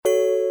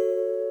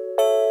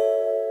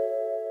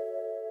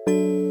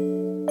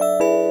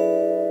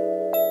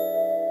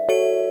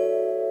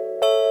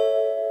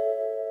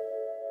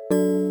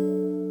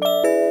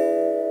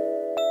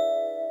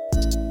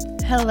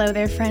Hello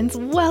there, friends.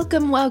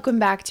 Welcome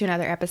back to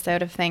another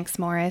episode of Thanks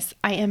Morris.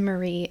 I am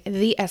Marie,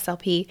 the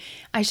SLP.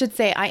 I should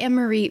say I am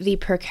Marie, the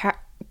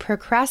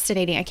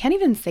procrastinating. I can't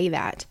even say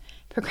that.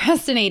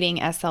 Procrastinating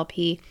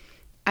SLP.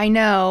 I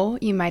know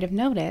you might have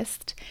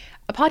noticed.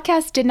 A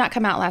podcast did not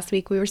come out last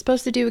week. We were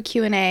supposed to do a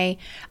Q&A.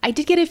 I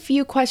did get a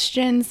few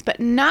questions, but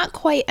not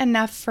quite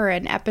enough for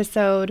an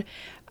episode.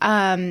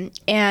 And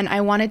I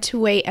wanted to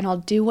wait, and I'll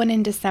do one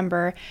in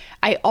December.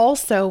 I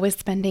also was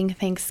spending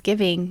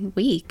Thanksgiving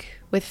week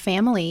with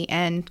family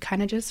and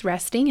kind of just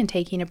resting and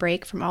taking a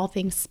break from all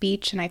things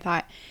speech. And I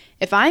thought,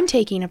 if I'm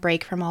taking a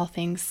break from all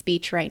things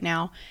speech right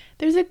now,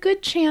 there's a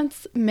good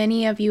chance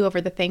many of you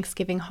over the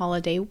Thanksgiving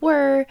holiday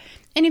were.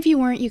 And if you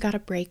weren't, you got a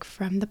break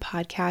from the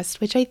podcast,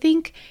 which I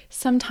think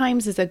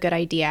sometimes is a good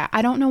idea.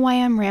 I don't know why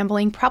I'm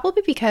rambling,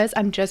 probably because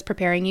I'm just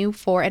preparing you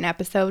for an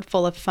episode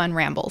full of fun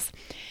rambles.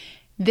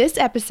 This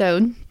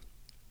episode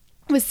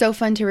was so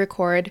fun to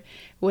record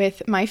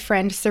with my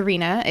friend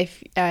Serena.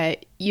 If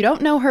you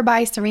don't know her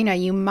by Serena,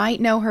 you might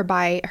know her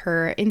by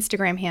her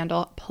Instagram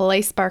handle,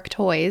 PlaySpark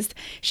Toys.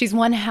 She's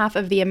one half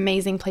of the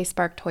amazing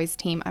PlaySpark Toys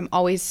team. I'm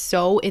always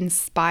so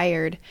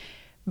inspired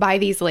by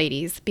these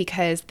ladies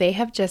because they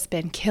have just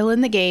been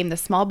killing the game, the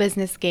small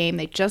business game.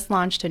 They just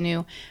launched a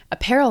new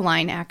apparel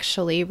line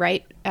actually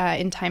right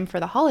in time for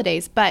the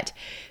holidays. But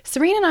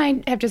Serena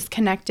and I have just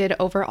connected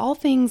over all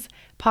things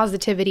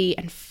positivity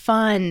and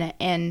fun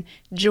and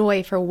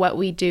joy for what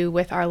we do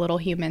with our little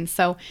humans.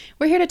 So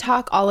we're here to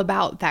talk all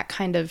about that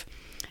kind of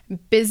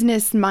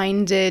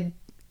business-minded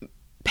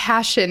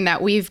passion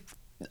that we've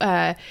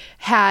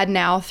had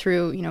now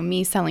through,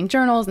 me selling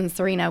journals and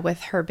Serena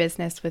with her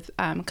business with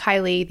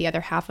Kylie, the other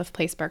half of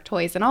PlaySpark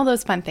Toys, and all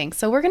those fun things.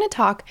 So we're going to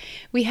talk.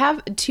 We have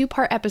a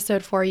 2-part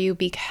episode for you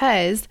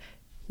because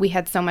we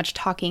had so much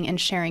talking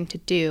and sharing to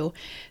do.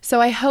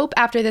 So I hope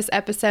after this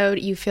episode,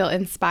 you feel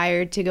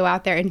inspired to go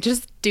out there and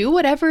just do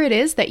whatever it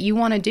is that you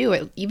want to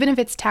do, even if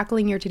it's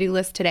tackling your to-do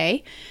list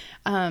today.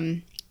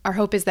 Our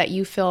hope is that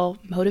you feel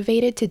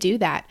motivated to do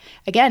that.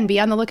 Again,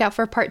 be on the lookout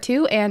for part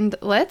 2, and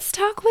let's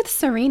talk with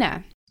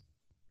Serena.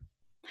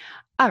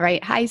 All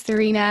right. Hi,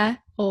 Serena.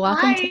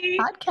 Welcome to the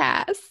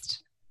podcast.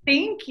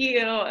 Thank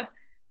you.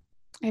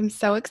 I'm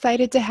so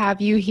excited to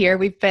have you here.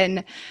 We've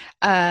been,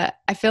 I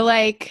feel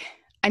like,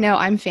 I know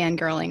I'm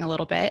fangirling a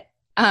little bit.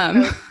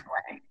 I'm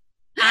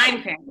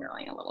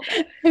fangirling a little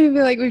bit. I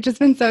feel like we've just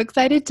been so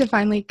excited to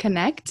finally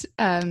connect.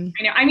 I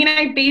know. I mean,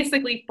 I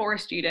basically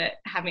forced you to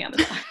have me on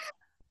this podcast.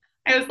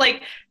 I was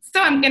like,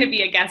 so I'm going to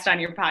be a guest on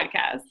your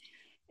podcast.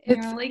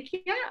 And you're like,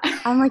 yeah.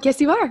 I'm like,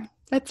 yes, you are.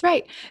 That's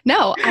right.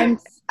 No,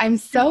 I'm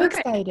so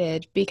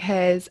excited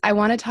because I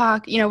want to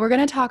talk, we're going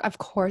to talk, of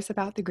course,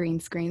 about the green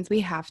screens. We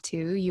have to.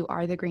 You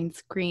are the green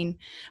screen,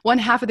 one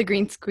half of the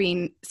green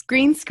screen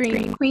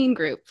queen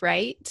group,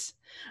 right?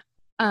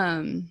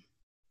 And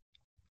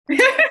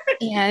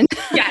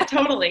yeah,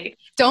 totally.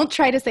 Don't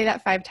try to say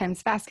that 5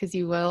 times fast because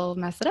you will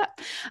mess it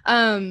up.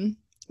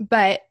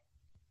 But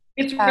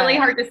it's really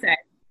hard to say.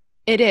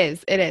 It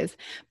is.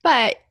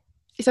 But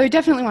so I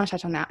definitely want to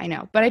touch on that. I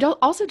know. But I don't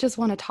also just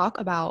want to talk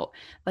about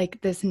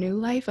like this new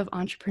life of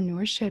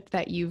entrepreneurship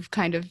that you've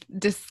kind of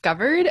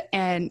discovered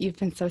and you've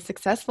been so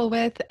successful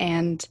with.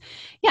 And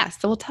yeah,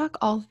 so we'll talk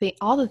all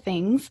the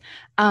things.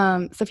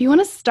 So if you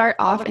want to start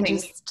off and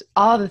just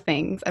all the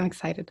things, I'm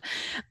excited.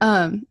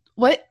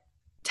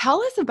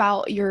 Tell us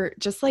about your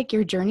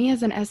journey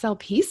as an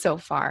SLP so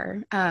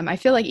far. I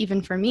feel like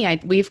even for me,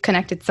 we've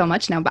connected so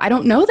much now, but I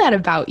don't know that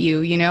about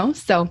you,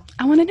 so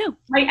I want to know.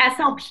 My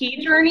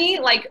SLP journey,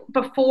 like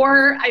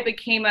before I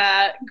became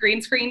a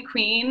green screen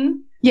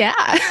queen. Yeah.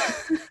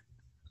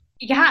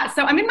 Yeah.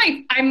 So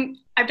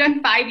I've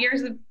done 5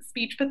 years of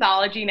speech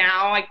pathology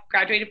now. I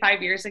graduated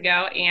 5 years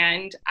ago,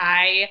 and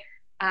I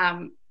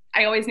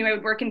always knew I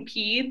would work in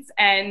peds,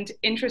 and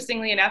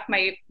interestingly enough,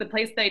 the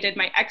place that I did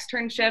my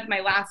externship,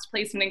 my last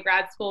placement in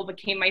grad school,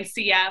 became my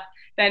CF,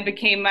 then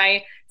became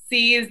my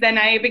Cs, then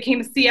I became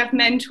a CF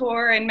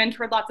mentor and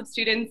mentored lots of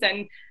students,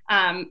 and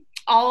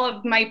all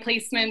of my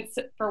placements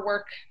for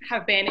work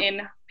have been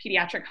in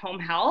pediatric home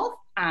health,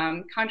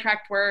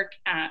 contract work,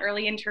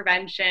 early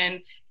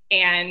intervention,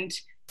 and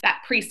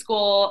that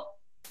preschool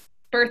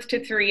birth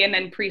to 3 and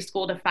then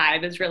preschool to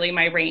 5 is really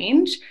my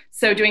range.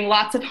 So doing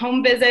lots of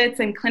home visits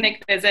and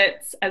clinic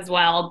visits as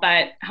well.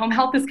 But home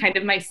health is kind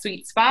of my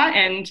sweet spot,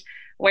 and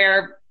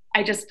where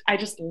I just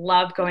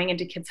love going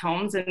into kids'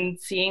 homes and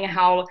seeing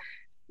how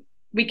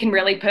we can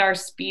really put our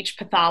speech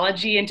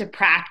pathology into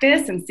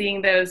practice and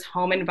seeing those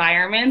home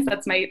environments.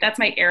 That's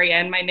my area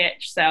and my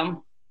niche.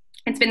 So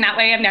it's been that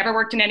way. I've never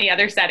worked in any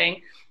other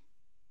setting.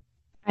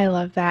 I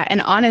love that.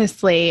 And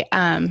honestly,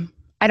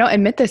 I don't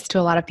admit this to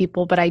a lot of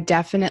people, but I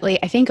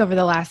think over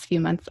the last few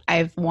months,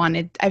 I've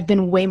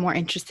been way more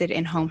interested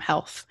in home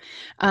health,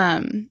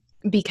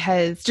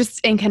 because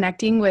just in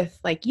connecting with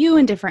like you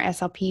and different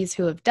SLPs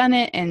who have done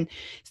it and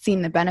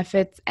seen the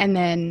benefits. And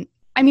then,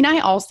 I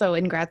also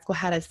in grad school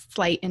had a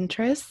slight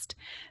interest.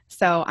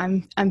 So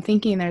I'm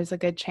thinking there's a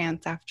good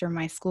chance after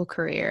my school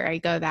career, I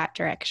go that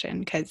direction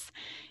because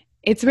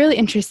It's really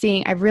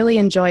interesting. I've really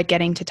enjoyed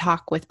getting to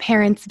talk with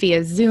parents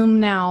via Zoom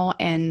now,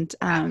 and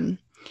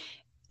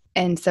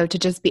so to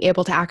just be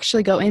able to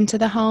actually go into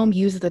the home,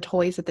 use the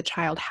toys that the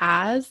child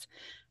has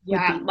would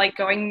Yeah, be, like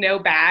going no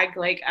bag.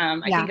 Like I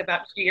yeah, think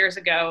about 2 years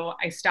ago,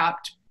 I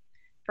stopped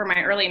for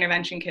my early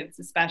intervention kids,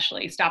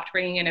 especially stopped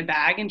bringing in a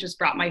bag and just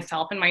brought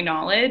myself and my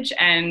knowledge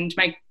and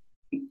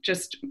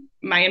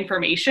my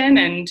information.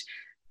 And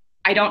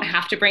I don't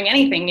have to bring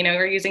anything. You know,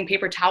 we're using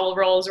paper towel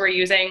rolls. We're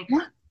using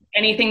yeah,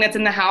 anything that's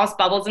in the house,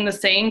 bubbles in the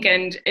sink,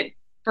 and it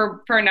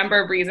for a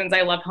number of reasons.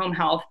 I love home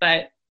health,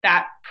 but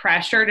that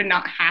pressure to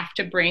not have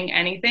to bring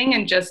anything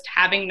and just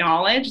having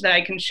knowledge that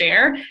I can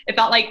share, it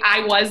felt like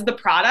I was the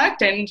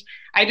product, and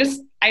I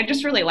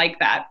just really like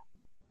that.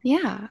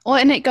 yeah. Well,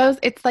 and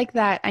it's like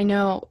that. I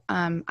know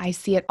I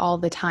see it all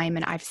the time,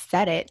 and I've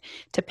said it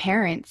to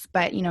parents,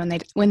 but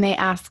when they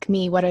ask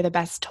me what are the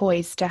best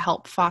toys to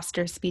help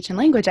foster speech and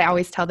language, I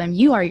always tell them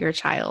you are your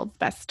child's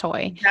best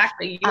toy.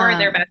 Exactly. You are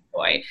their Um, best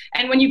boy.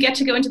 And when you get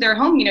to go into their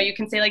home, you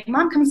can say like,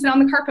 Mom, come sit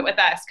on the carpet with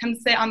us. Come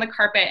sit on the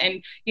carpet.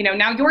 And,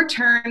 now your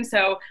turn.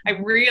 So I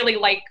really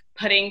like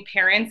putting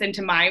parents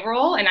into my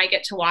role, and I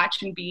get to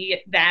watch and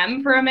be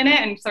them for a minute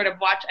and sort of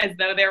watch as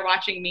though they're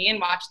watching me and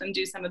watch them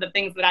do some of the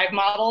things that I've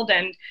modeled.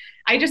 And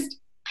I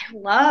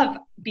love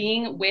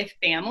being with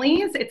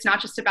families. It's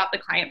not just about the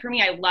client for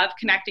me. I love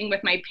connecting with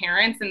my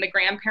parents and the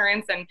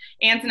grandparents and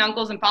aunts and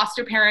uncles and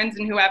foster parents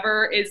and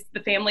whoever is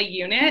the family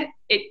unit.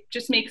 It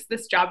just makes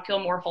this job feel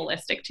more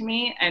holistic to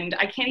me. And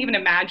I can't even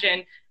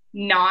imagine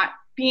not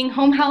being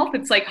home health.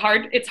 It's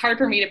hard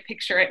for me to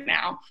picture it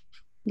now.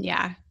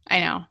 Yeah, I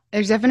know.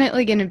 There's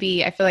definitely going to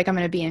be, I feel like I'm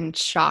going to be in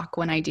shock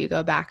when I do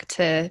go back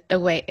to the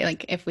way,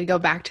 like if we go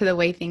back to the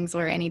way things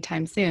were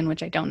anytime soon,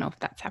 which I don't know if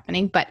that's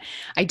happening, but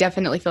I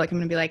definitely feel like I'm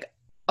going to be like,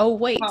 oh,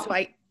 wait, so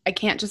Well, I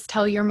can't just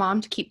tell your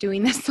mom to keep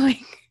doing this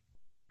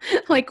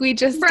like we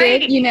just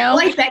did, right. Well,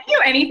 I bet you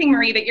anything,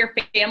 Marie, that your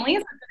families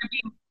are going to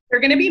be they're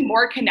going to be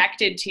more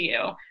connected to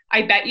you.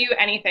 I bet you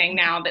anything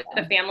now that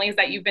the families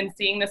that you've been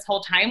seeing this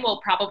whole time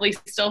will probably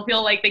still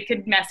feel like they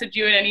could message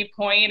you at any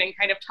point and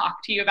kind of talk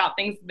to you about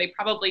things that they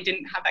probably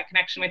didn't have that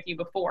connection with you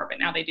before, but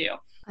now they do.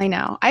 I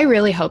know. I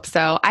really hope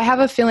so. I have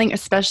a feeling,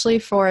 especially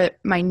for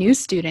my new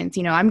students,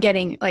 I'm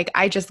getting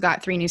I just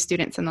got 3 new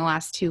students in the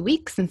last 2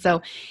 weeks. And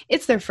so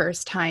it's their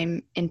first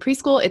time in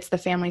preschool. It's the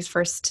family's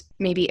first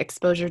maybe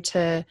exposure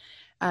to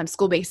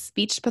school-based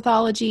speech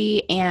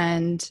pathology.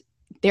 And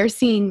they're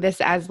seeing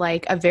this as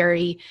like a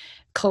very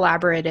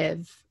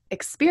collaborative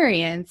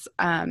experience.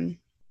 And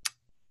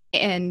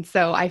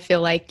so I feel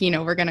like,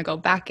 we're going to go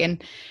back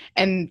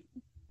and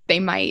they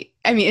might,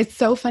 I mean, it's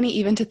so funny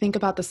even to think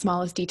about the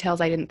smallest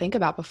details I didn't think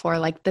about before.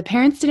 Like the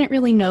parents didn't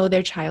really know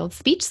their child's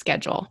speech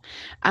schedule.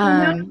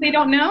 No, they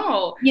don't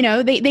know.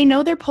 They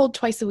know they're pulled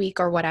twice a week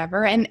or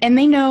whatever. And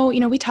they know,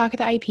 we talk at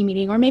the IEP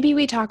meeting, or maybe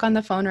we talk on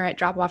the phone or at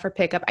drop off or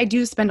pickup. I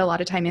do spend a lot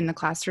of time in the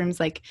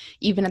classrooms, like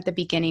even at the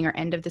beginning or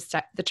end of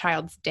the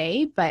child's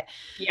day. But,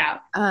 Yeah.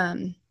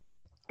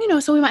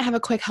 so we might have a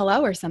quick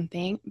hello or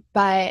something,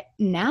 but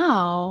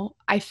now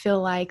I feel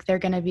like they're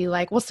going to be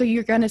like, well, so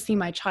you're going to see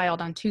my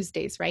child on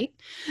Tuesdays, right?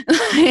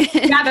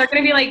 Yeah, they're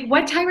going to be like,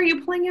 what time are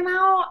you pulling him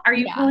out? Are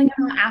you Yeah. pulling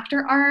him out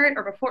after art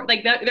or before?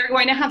 Like they're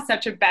going to have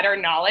such a better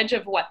knowledge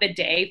of what the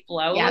day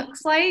flow Yeah.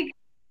 looks like.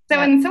 So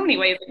Yep. in so many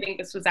ways, I think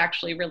this was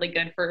actually really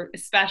good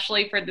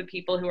especially for the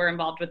people who are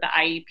involved with the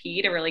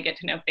IEP to really get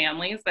to know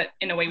families, but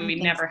in a way we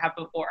never have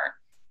before.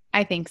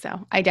 I think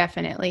so. I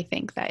definitely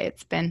think that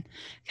it's been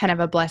kind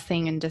of a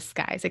blessing in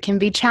disguise. It can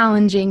be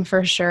challenging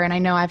for sure. And I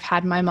know I've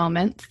had my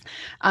moments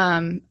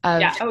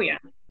Yeah. Oh, yeah.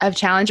 of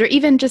challenge, or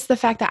even just the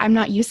fact that I'm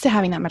not used to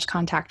having that much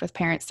contact with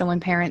parents. So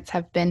when parents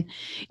have been,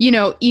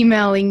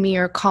 emailing me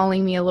or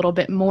calling me a little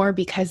bit more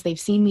because they've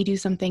seen me do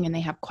something and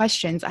they have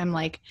questions, I'm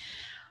like,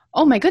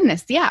 oh my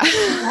goodness. Yeah.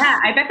 Yeah.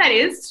 I bet that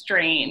is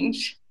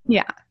strange.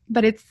 Yeah.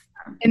 But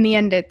in the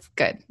end, it's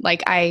good.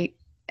 Like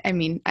I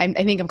mean, I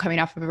think I'm coming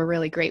off of a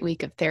really great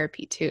week of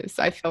therapy too.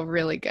 So I feel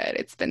really good.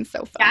 It's been so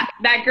fun. Yeah.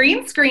 That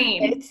green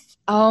screen.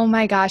 Oh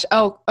my gosh.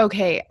 Oh,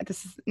 okay.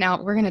 This is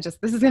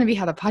going to be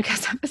how the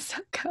podcast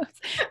episode goes.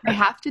 I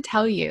have to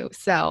tell you.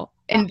 So,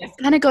 and this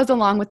kind of goes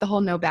along with the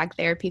whole no bag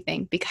therapy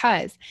thing,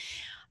 because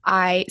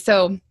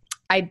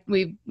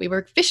we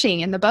were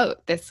fishing in the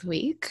boat this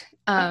week.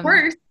 Of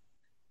course.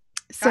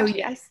 So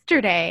Gotcha.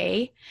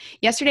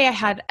 yesterday I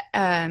had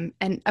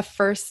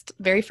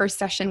very first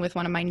session with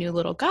one of my new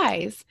little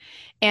guys,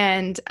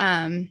 and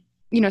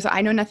so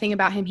I know nothing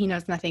about him, he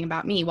knows nothing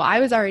about me. Well, I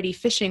was already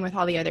fishing with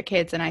all the other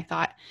kids, and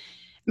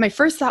my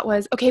first thought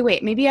was, okay,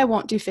 wait, maybe I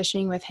won't do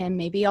fishing with him.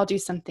 Maybe I'll do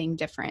something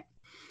different.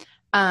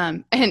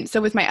 And so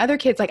with my other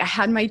kids, like I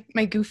had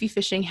my goofy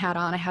fishing hat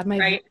on, I had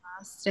my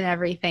vest and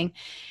everything,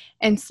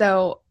 and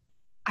so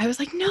I was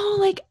like, no,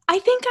 like I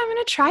think I'm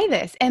gonna try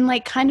this, and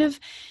like kind of.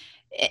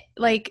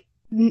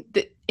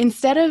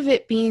 Instead of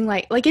it being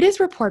like it is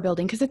rapport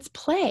building because it's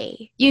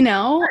play,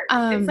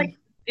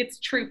 It's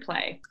true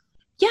play.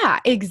 Yeah,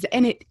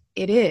 and it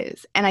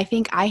is. And I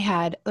think I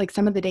had like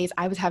some of the days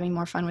I was having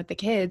more fun with the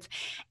kids,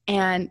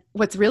 and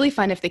what's really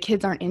fun if the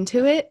kids aren't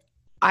into it,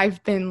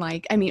 I've been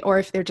like, I mean, or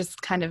if they're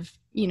just kind of,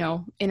 you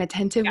know,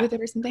 inattentive with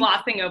it or something.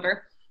 Glossing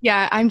over.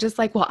 Yeah. I'm just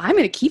like, well, I'm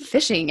going to keep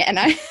fishing. And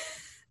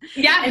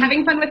yeah, and,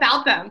 having fun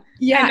without them.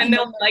 Yeah. And then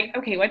they'll be like,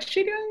 okay, what's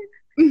she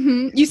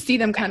doing? You see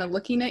them kind of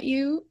looking at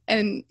you.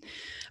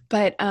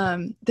 But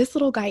this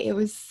little guy, it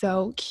was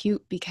so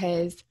cute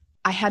because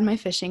I had my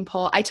fishing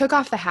pole. I took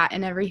off the hat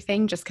and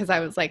everything just because I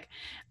was like,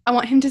 I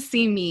want him to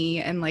see me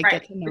and like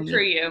get to know me.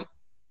 True you.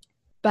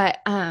 But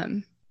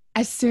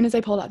as soon as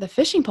I pulled out the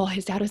fishing pole,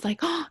 his dad was like,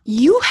 oh,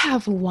 you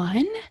have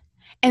one?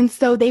 And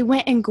so they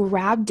went and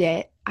grabbed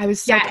it. I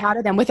was so proud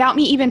of them without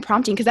me even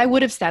prompting, because I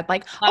would have said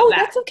like,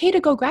 that's okay to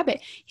go grab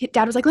it.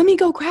 Dad was like, let me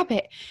go grab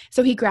it.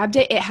 So he grabbed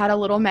it. It had a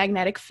little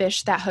magnetic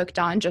fish that hooked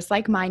on just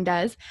like mine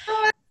does.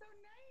 Oh, that's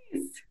so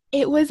nice.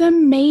 It was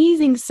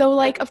amazing. So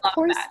like, of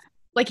course,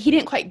 like he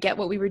didn't quite get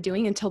what we were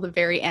doing until the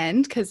very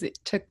end because it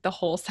took the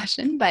whole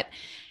session, but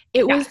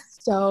it was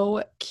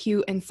so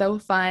cute and so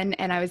fun.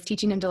 And I was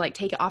teaching him to like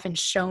take it off and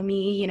show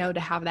me, you know,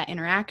 to have that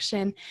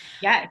interaction.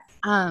 Yes.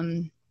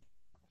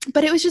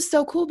 But it was just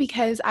so cool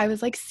because I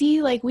was like,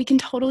 see, like we can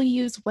totally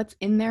use what's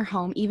in their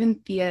home,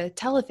 even via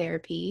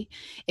teletherapy,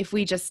 if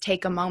we just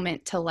take a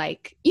moment to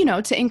like, you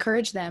know, to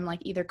encourage them, like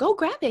either go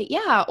grab it.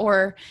 Yeah.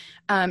 Or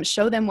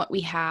show them what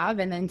we have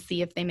and then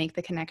see if they make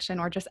the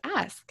connection, or just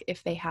ask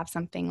if they have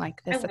something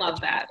like this. I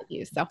love that.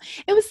 So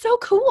it was so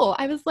cool.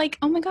 I was like,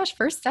 oh my gosh,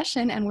 first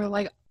session. And we're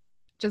like,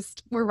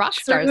 we're rock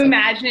stars. True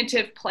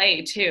imaginative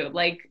play too.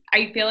 Like,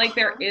 I feel like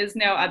there is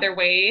no other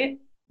way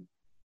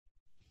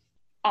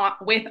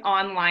with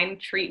online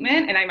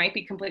treatment, and I might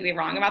be completely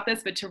wrong about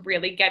this, but to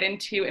really get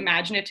into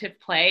imaginative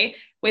play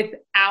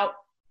without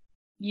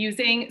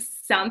using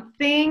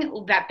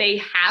something that they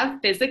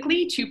have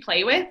physically to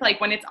play with, like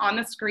when it's on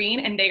the screen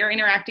and they are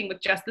interacting with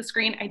just the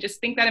screen. I just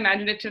think that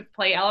imaginative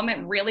play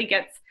element really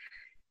gets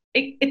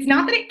it's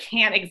not that it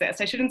can't exist.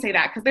 I shouldn't say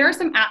that, because there are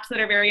some apps that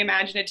are very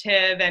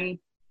imaginative, and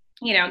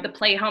you know, the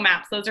Play Home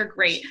apps, those are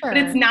great, but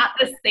it's not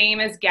the same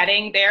as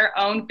getting their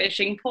own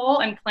fishing pole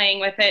and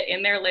playing with it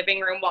in their living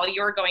room while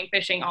you're going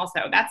fishing also.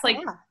 That's like,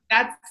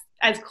 that's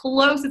as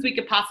close as we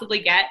could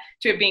possibly get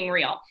to it being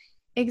real.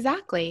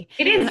 Exactly.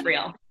 It is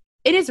real.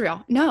 It is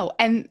real. No.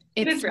 And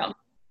it is real.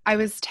 I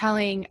was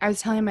telling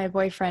my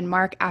boyfriend,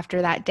 Mark,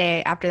 after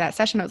that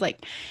session, I was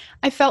like,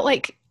 I felt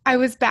like I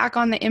was back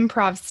on the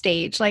improv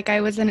stage. Like I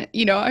was in,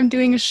 you know, I'm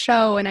doing a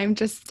show and I'm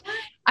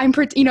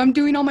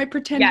doing all my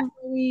pretend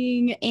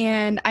doing,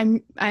 and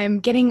I'm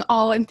getting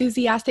all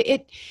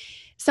enthusiastic.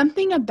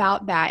 Something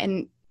about that,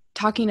 and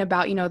talking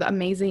about, you know, the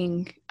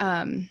amazing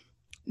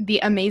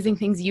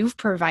things you've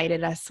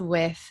provided us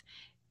with,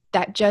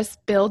 that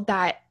just build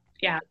that.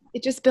 Yeah.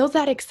 It just builds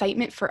that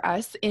excitement for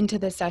us into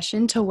the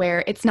session, to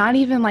where it's not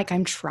even like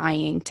I'm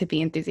trying to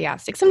be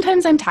enthusiastic.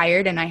 Sometimes I'm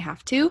tired and I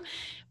have to,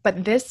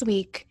 but this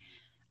week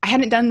I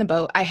hadn't done the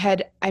boat.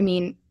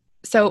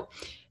 So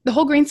the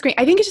whole green screen,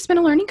 I think it's just been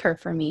a learning curve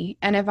for me.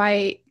 And if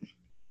I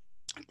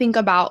think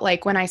about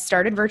like when I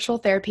started virtual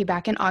therapy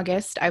back in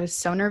August, I was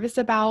so nervous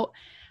about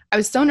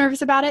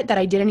it that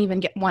I didn't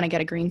even want to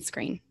get a green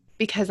screen,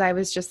 because I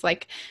was just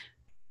like,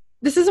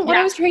 this isn't what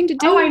I was trying to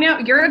do. Oh, I know.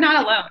 You're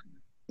not alone.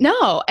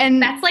 No.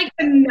 And that's like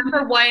the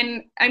number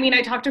one. I mean,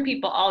 I talk to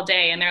people all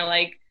day and they're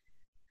like,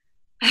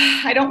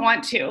 I don't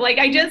want to. Like,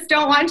 I just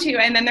don't want to.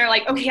 And then they're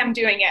like, okay, I'm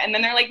doing it. And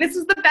then they're like, this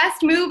is the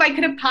best move I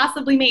could have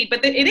possibly made.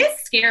 But it is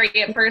scary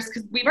at first,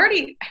 because we've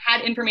already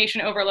had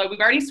information overload. We've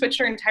already switched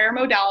our entire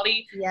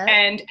modality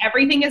and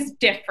everything is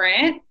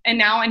different. And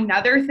now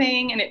another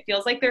thing, and it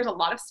feels like there's a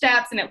lot of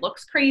steps and it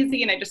looks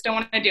crazy and I just don't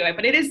want to do it.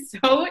 But it is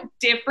so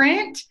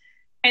different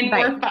and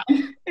more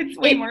fun. It's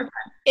way more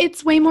fun.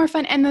 It's way more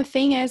fun. And the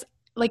thing is,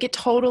 like,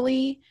 it's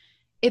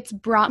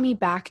brought me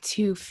back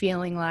to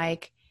feeling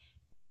like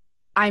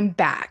I'm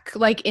back,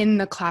 like in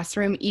the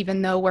classroom,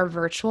 even though we're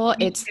virtual.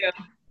 It's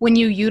when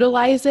you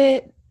utilize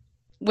it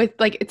with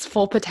like its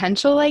full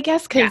potential, I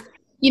guess. Cause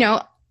you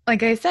know,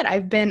 like I said,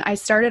 I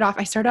started off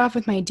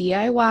with my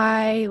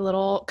DIY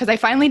little, cause I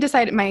finally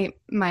decided,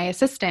 my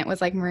assistant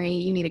was like, Marie,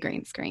 you need a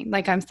green screen.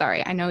 Like, I'm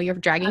sorry. I know you're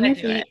dragging your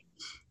feet,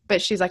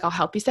 but she's like, I'll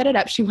help you set it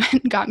up. She went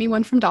and got me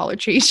one from Dollar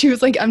Tree. She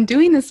was like, I'm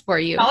doing this for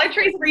you. Dollar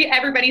Tree's free.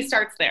 Everybody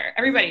starts there.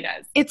 Everybody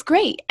does. It's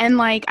great. And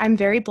like, I'm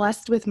very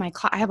blessed with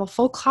I have a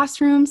full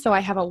classroom. So I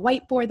have a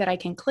whiteboard that I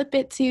can clip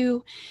it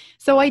to.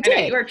 So I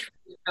did. You are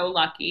so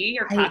lucky.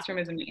 Your classroom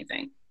is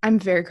amazing. I'm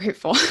very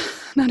grateful.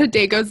 Not a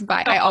day goes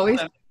by.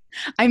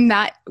 I'm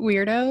that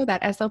weirdo,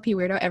 that SLP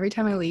weirdo. Every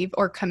time I leave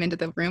or come into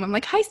the room, I'm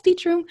like, hi,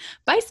 speech room.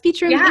 Bye,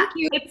 speech room. Yeah, thank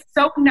you. It's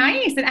so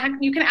nice.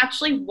 And you can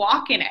actually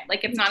walk in it.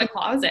 Like, it's not a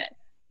closet.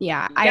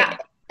 Yeah.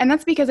 And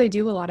that's because I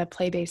do a lot of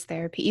play-based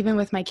therapy, even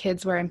with my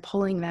kids, where I'm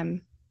pulling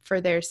them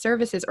for their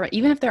services, or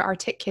even if they're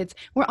Arctic kids,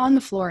 we're on the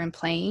floor and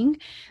playing.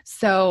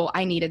 So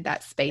I needed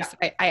that space.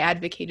 Yeah. I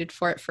advocated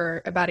for it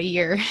for about a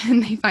year,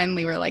 and they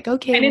finally were like,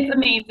 okay. And it's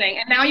amazing.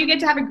 And now you get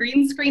to have a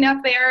green screen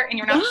up there, and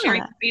you're not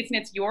sharing space, and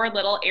it's your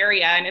little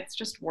area, and it's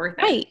just worth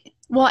it. Right.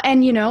 Well,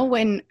 and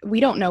when we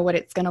don't know what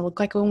it's going to look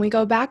like when we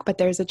go back, but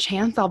there's a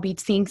chance I'll be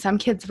seeing some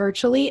kids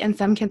virtually and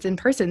some kids in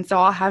person. So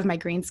I'll have my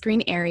green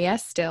screen area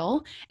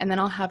still, and then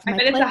I'll have I my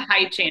bet it's a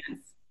high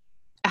chance.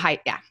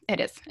 height. Yeah, it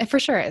is. It for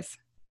sure is.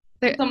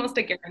 It's almost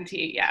a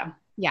guarantee. Yeah.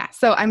 Yeah.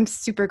 So I'm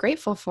super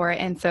grateful for it.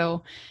 And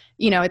so,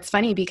 it's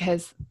funny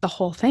because the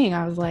whole thing,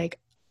 I was like,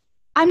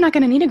 I'm not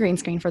going to need a green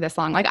screen for this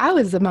long. Like I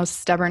was the most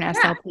stubborn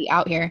SLP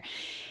out here.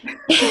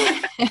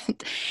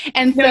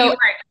 and No, so, you weren't.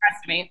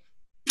 Trust me.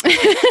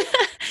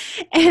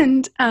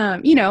 and,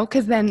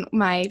 cause then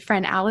my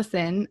friend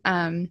Allison,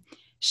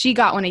 she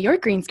got one of your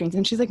green screens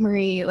and she's like,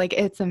 Marie, like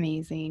it's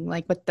amazing.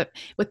 Like with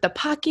the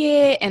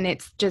pocket, and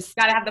it's just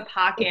gotta have the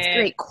pocket. It's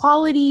great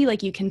quality.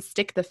 Like you can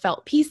stick the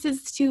felt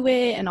pieces to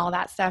it and all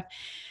that stuff.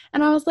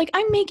 And I was like,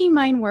 I'm making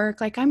mine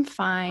work. Like I'm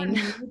fine.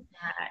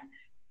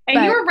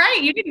 And you were right.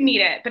 You didn't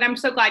need it, but I'm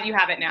so glad you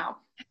have it now.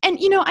 And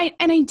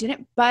I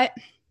didn't, but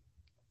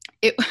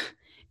it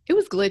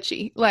was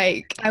glitchy.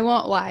 Like I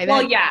won't lie.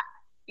 Well, yeah.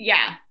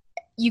 Yeah.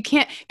 You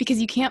can't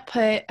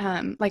put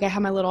like I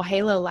have my little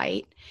halo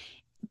light,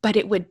 but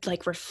it would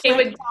like reflect. It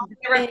would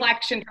the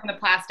reflection from the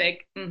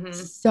plastic. Mm-hmm.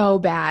 So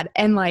bad.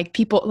 And like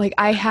people, like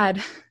I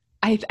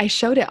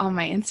showed it on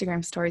my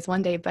Instagram stories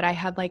one day, but I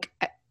had like,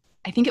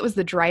 I think it was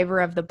the driver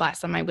of the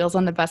bus on my Wheels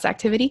on the Bus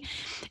activity.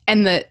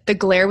 And the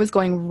glare was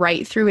going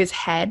right through his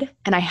head.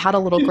 And I had a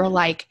little girl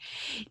like,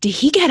 did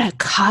he get a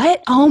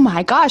cut? Oh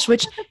my gosh,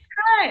 which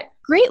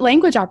great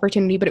language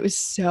opportunity, but it was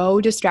so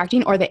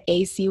distracting. Or the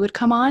AC would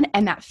come on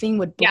and that thing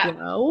would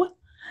blow.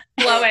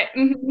 Blow it.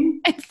 Mm-hmm.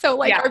 And so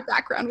like our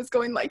background was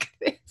going like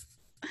this.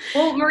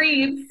 Well, Marie,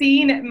 you've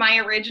seen my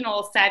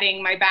original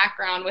setting, my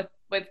background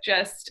with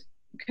just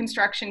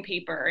construction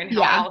paper and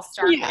how it all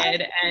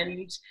started.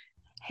 And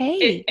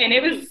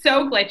it was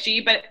so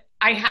glitchy, but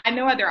I had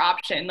no other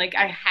option. Like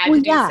I had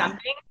to do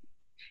something.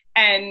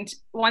 And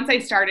once I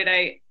started,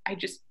 I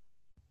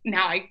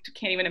now I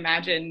can't even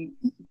imagine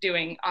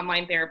doing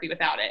online therapy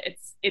without it.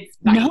 It's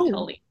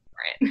vitally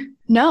different.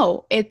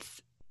 No,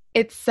 it's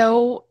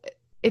so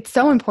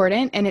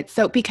important. And it's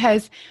so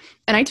because,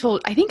 and I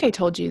think I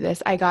told you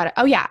this, I got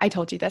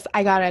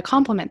a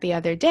compliment the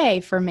other day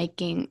for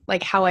making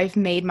like how I've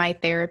made my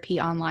therapy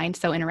online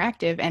so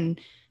interactive, and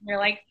you're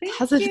like,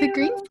 because of the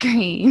green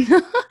screen. Yeah,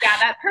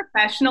 that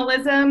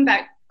professionalism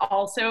that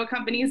also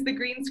accompanies the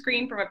green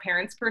screen from a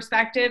parent's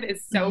perspective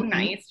is so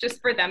nice,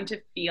 just for them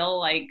to feel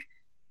like,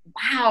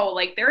 wow,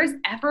 like there is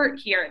effort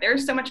here.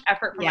 There's so much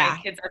effort for my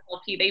kids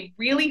SLP. They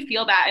really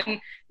feel that. And,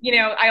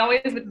 I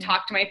always would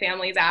talk to my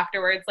families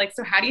afterwards, like,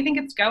 so how do you think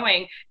it's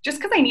going? Just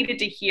because I needed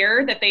to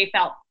hear that they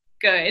felt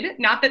good.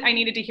 Not that I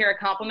needed to hear a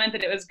compliment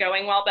that it was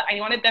going well, but I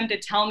wanted them to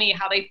tell me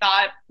how they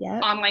thought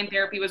online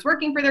therapy was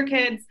working for their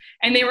kids.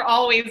 And they were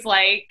always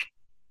like,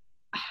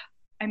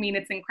 I mean,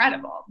 it's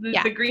incredible.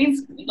 The green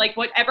screen, like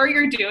whatever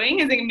you're doing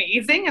is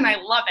amazing. And I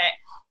love it.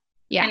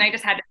 Yeah. And I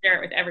just had to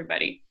share it with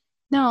everybody.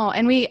 No.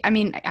 And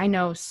I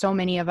know so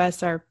many of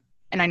us are,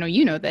 and I know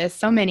you know this,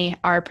 so many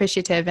are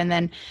appreciative. And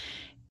then,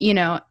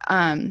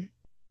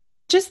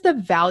 just the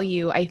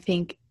value, I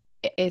think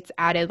it's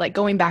added, like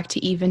going back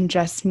to even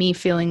just me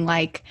feeling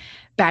like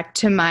back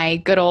to my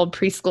good old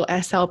preschool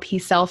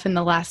SLP self in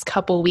the last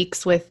couple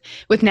weeks with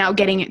now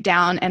getting it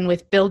down and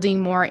with building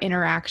more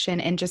interaction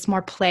and just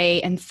more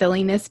play and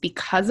silliness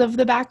because of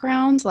the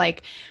background.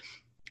 Like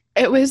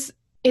it's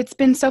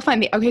been so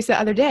fun. Okay. So the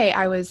other day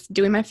I was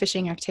doing my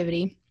fishing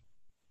activity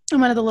and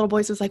one of the little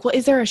boys was like, well,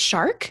 is there a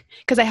shark?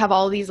 Because I have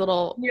all these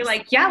little... You're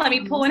like, yeah, let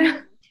me pull one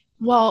out.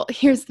 Well,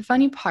 here's the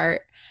funny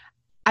part.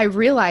 I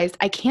realized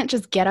I can't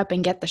just get up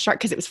and get the shark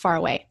because it was far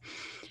away.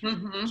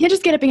 Mm-hmm. Can't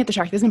just get up and get the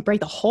shark. This doesn't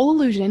break the whole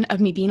illusion of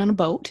me being on a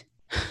boat.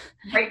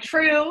 Right.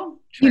 True.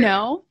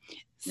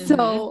 Mm-hmm.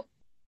 So,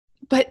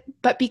 but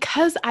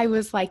because I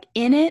was like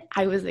in it,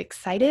 I was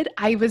excited.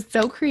 I was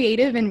so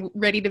creative and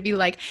ready to be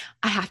like,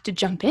 I have to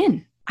jump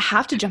in. I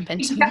have to jump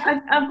into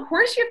it. Of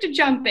course you have to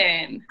jump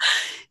in.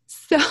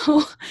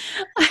 So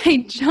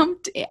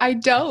I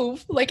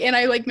dove and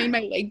I made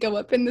my leg go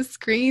up in the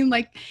screen,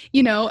 and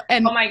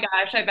oh my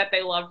gosh, I bet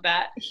they love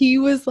that. He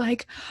was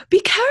like, be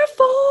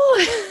careful.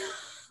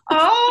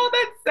 Oh,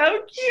 that's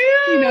so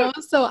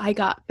cute. So I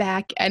got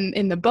back and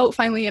in the boat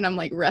finally, and I'm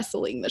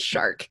wrestling the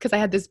shark because I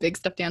had this big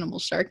stuffed animal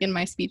shark in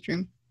my speech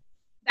room.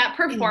 That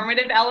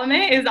performative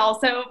element is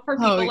also for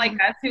people like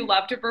us who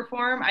love to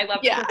perform. I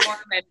love to perform,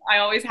 and I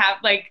always have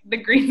the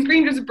green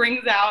screen just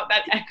brings out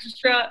that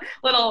extra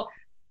little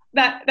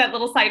that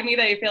little side of me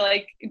that I feel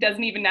like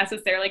doesn't even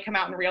necessarily come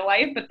out in real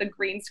life, but the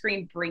green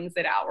screen brings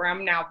it out where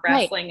I'm now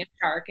wrestling a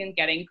shark and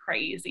getting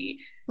crazy.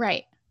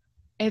 Right.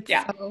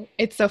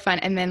 It's so fun.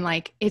 And then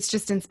it's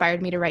just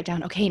inspired me to write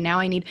down, okay,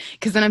 now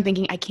because then I'm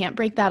thinking I can't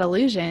break that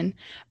illusion,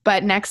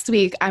 but next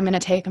week I'm going to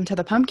take them to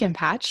the pumpkin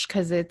patch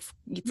because it's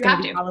going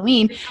to be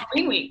Halloween. It's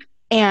Halloween week.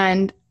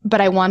 But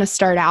I want to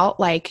start out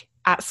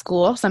at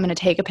school. So I'm going to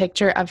take a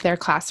picture of their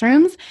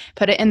classrooms,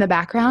 put it in the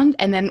background,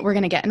 and then we're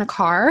going to get in a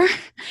car.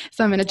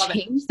 So I'm going to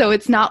change. So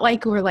it's not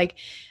like we're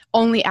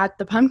only at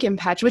the pumpkin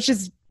patch, which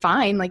is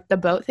fine. The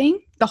boat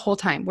thing, the whole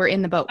time we're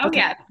in the boat. Oh,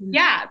 okay.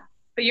 Yeah.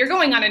 But you're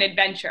going on an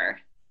adventure.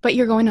 But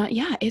you're going on,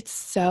 yeah,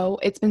 it's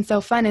been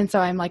so fun. And so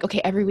I'm like,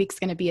 okay, every week's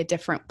going to be a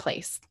different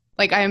place.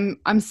 Like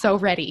I'm so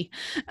ready.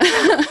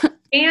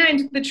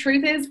 And the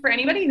truth is, for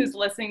anybody who's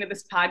listening to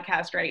this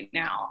podcast right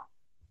now,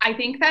 I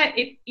think that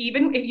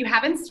even if you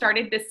haven't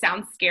started, this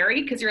sounds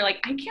scary because you're like,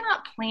 I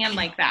cannot plan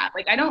like that.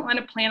 Like, I don't want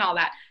to plan all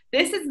that.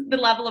 This is the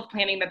level of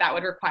planning that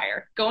would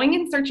require. Going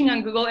and searching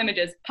on Google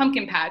Images,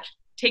 pumpkin patch,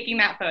 taking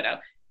that photo,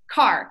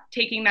 car,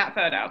 taking that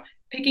photo,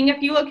 picking a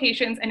few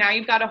locations, and now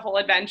you've got a whole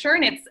adventure.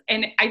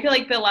 And I feel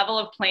like the level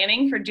of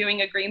planning for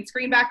doing a green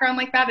screen background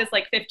like that is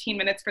like 15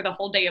 minutes for the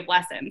whole day of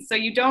lessons. So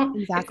you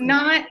don't, It's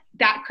not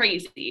that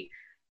crazy.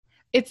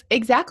 It's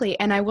exactly.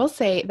 And I will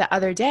say the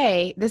other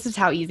day, this is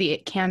how easy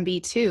it can be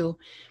too.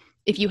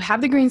 If you have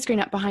the green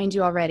screen up behind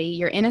you already,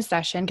 you're in a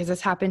session, because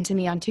this happened to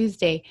me on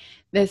Tuesday.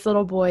 This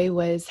little boy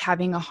was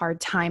having a hard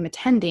time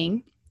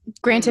attending.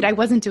 Granted, I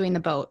wasn't doing the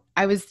boat.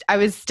 I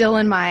was still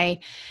in my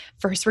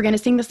first, we're going to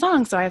sing the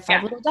song. So I have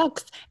 5 little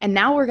ducks, and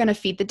now we're going to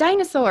feed the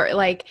dinosaur.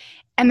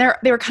 And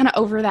they were kind of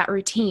over that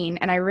routine.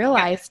 And I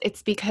realized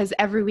it's because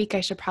every week I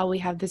should probably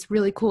have this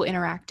really cool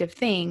interactive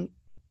thing,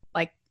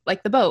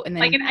 like the boat, and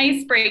then like an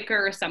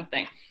icebreaker or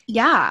something.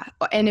 Yeah.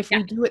 And if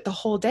we do it the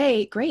whole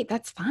day, great.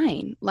 That's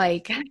fine.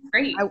 Like,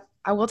 great.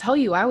 I will tell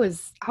you, I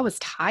was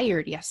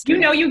tired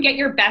yesterday. You get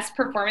your best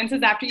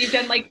performances after you've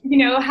done, like,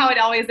 how it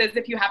always is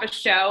if you have a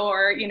show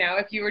or,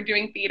 if you were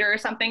doing theater or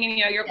something, and,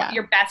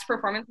 your best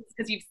performances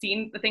because you've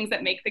seen the things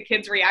that make the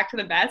kids react to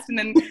the best. And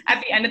then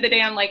at the end of the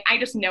day, I'm like, I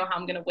just know how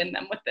I'm going to win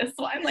them with this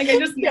one. Like, I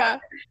just know.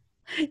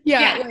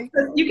 Yeah. Like,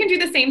 so you can do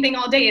the same thing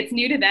all day. It's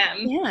new to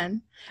them.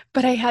 Man.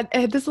 But I had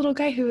this little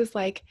guy who was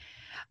like,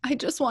 I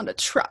just want a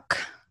truck,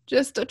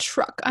 just a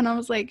truck. And I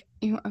was like,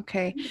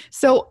 okay.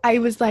 So I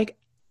was like,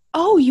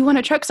 oh, you want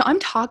a truck? So I'm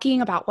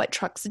talking about what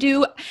trucks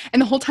do.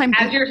 And the whole time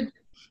as you're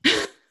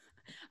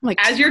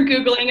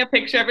Googling a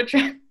picture of a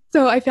truck.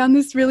 So I found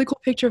this really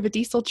cool picture of a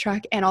diesel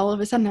truck. And all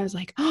of a sudden I was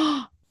like,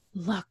 oh,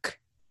 look,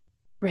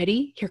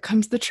 ready? Here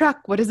comes the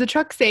truck. What does the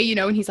truck say?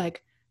 And he's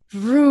like,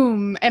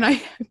 vroom. And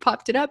I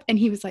popped it up and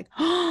he was like,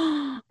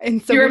 oh,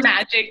 and so you're a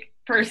magic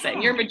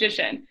person. You're a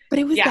magician. But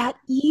it was that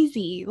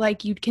easy.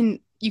 Like you can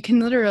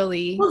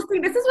literally. Well, see,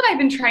 this is what I've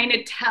been trying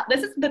to tell.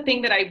 This is the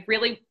thing that I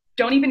really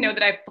don't even know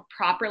that I've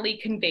properly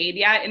conveyed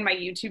yet in my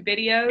YouTube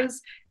videos,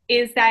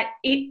 is that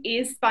it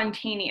is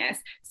spontaneous.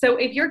 So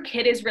if your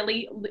kid is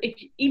really,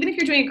 even if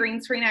you're doing a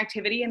green screen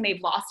activity and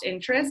they've lost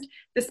interest,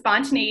 the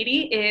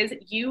spontaneity is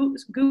you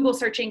Google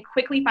searching,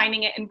 quickly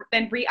finding it, and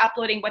then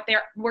re-uploading what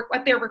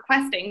they're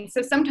requesting.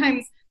 So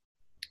sometimes,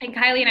 and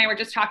Kylie and I were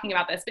just talking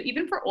about this, but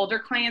even for older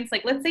clients,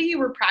 like let's say you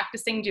were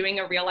practicing doing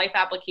a real life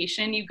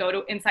application, you go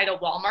to inside a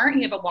Walmart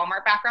and you have a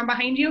Walmart background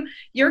behind you,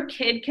 your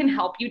kid can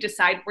help you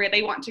decide where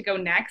they want to go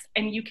next,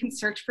 and you can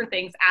search for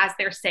things as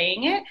they're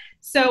saying it.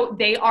 So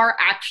they are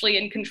actually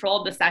in control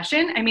of the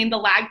session. I mean, the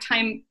lag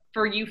time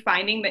for you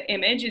finding the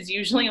image is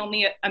usually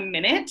only a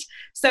minute.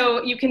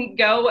 So you can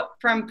go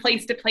from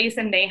place to place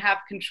and they have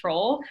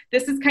control.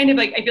 This is kind of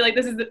like, I feel like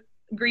this is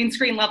green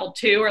screen level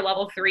 2 or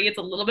level 3. It's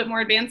a little bit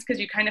more advanced because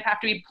you kind of have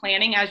to be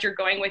planning as you're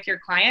going with your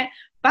client,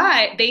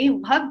 but they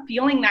love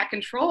feeling that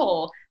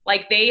control.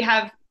 Like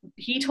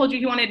he told you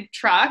he wanted a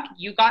truck,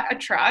 you got a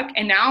truck,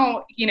 and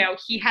now,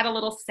 he had a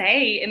little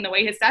say in the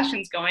way his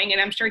session's going, and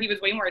I'm sure he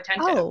was way more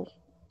attentive. Oh,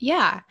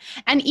 yeah.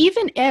 And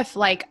even if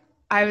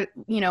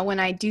when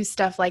I do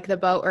stuff like the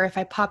boat, or if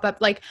I pop up,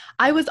 like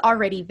I was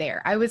already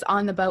there. I was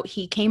on the boat.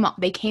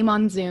 They came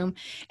on Zoom,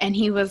 and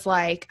he was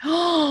like,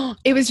 oh,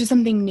 it was just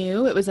something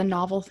new. It was a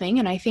novel thing.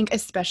 And I think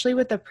especially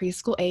with the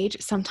preschool age,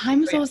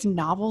 sometimes those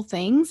novel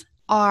things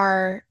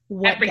are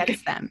what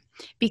gets them,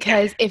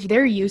 because if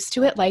they're used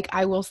to it, like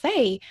I will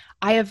say,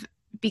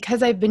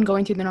 because I've been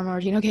going through the normal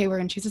routine. Okay, we're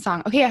going to choose a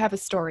song. Okay, I have a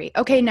story.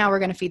 Okay, now we're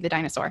going to feed the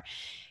dinosaur.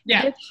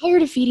 Yeah. They're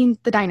tired of feeding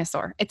the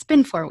dinosaur. It's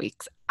been 4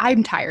 weeks.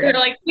 I'm tired. They're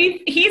like,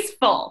 he's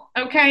full.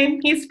 Okay.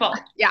 He's full.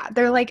 Yeah.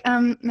 They're like,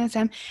 Miss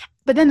M.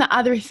 But then the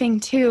other thing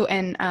too,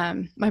 and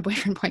my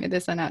boyfriend pointed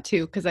this one out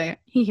too, because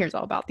he hears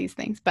all about these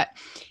things, but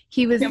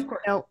he was,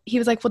 he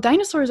was like, well,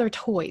 dinosaurs are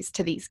toys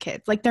to these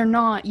kids. Like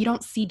you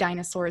don't see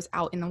dinosaurs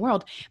out in the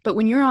world, but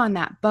when you're on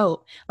that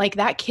boat, like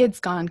that kid's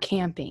gone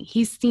camping.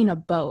 He's seen a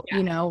boat,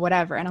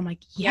 whatever. And I'm like,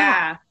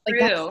 like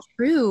that's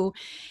true.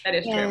 That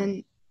is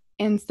true.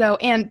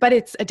 But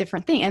it's a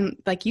different thing.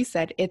 And like you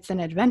said, it's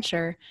an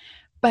adventure.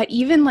 But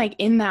even like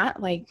in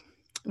that, like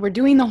we're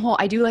doing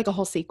I do like a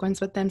whole sequence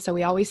with them. So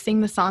we always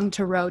sing the song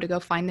to row to go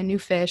find the new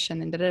fish,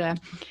 and then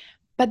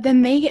but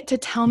then they get to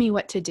tell me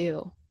what to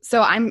do.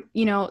 So I'm,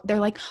 they're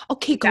like,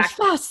 okay, go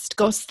fast,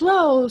 go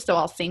slow. So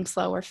I'll sing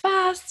slow or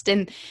fast.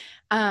 And,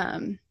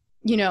 and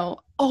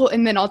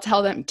then I'll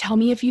tell them, tell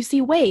me if you see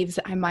waves,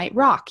 I might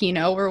rock,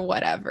 or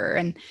whatever.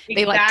 And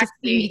they like to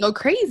see me go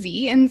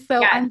crazy. And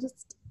so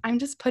I'm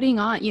just putting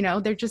on,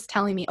 they're just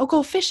telling me, oh,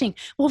 go fishing.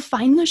 Well,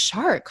 find the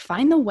shark,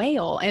 find the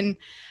whale. And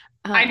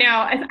I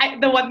know.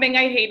 The one thing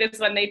I hate is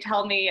when they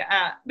tell me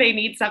they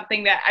need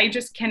something that I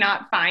just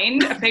cannot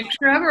find a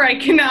picture of, or I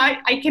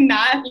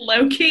cannot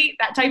locate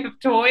that type of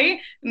toy.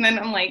 And then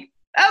I'm like,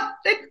 oh,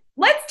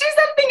 let's do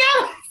something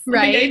else.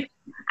 Right.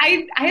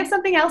 I have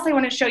something else I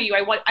want to show you.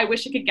 I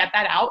wish I could get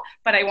that out,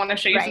 but I want to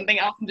show you something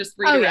else and just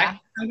redirect. Oh, yeah.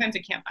 Sometimes I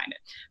can't find it.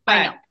 But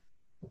I know.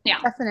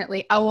 Yeah.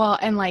 Definitely. Oh, well,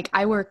 and like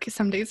I work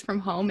some days from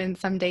home and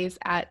some days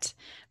at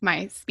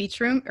my speech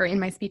room or in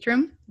my speech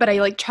room, but I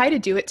like try to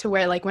do it to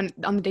where like when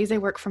on the days I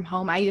work from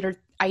home, I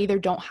either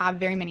don't have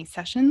very many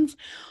sessions,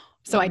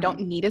 so I don't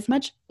need as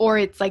much, or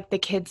it's like the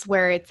kids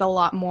where it's a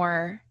lot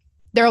more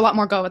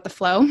go with the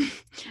flow.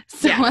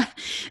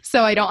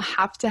 So I don't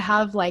have to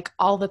have like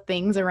all the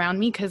things around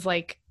me, because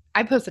like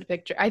I posted a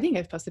picture. I think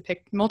I've posted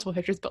multiple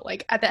pictures, but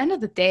like at the end of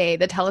the day,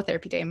 the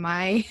teletherapy day,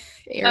 my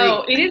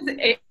area.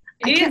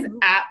 It is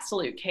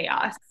absolute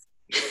chaos.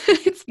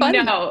 It's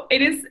funny. No,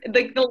 it is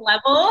like the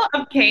level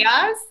of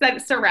chaos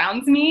that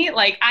surrounds me.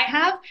 Like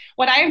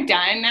what I have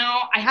done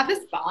now, I have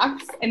this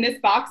box, and this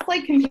box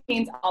like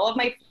contains all of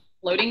my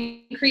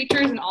floating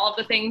creatures and all of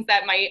the things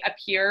that might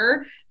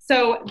appear.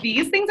 So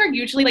these things are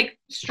usually like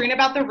strewn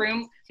about the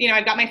room. You know,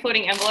 I've got my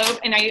floating envelope,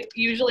 and I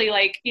usually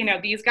like, you know,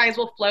 these guys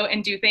will float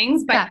and do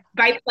things, but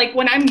by like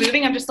when I'm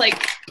moving, I'm just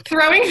like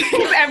throwing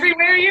things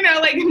everywhere, you know,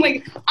 like I'm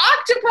like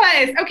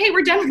octopus. Okay,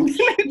 we're done.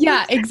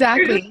 Yeah,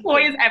 exactly. There's just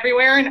toys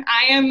everywhere, and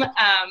I am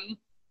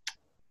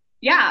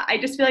I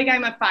just feel like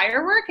I'm a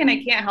firework and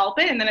I can't help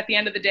it. And then at the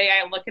end of the day,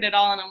 I look at it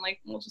all and I'm like,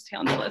 we'll just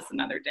handle this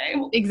another day.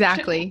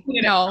 Exactly.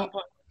 No,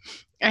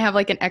 I have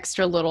like an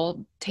extra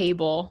little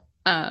table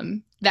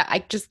that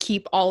I just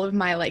keep all of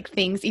my like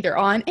things either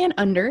on and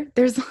under.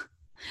 There's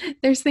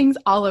things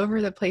all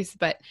over the place,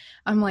 but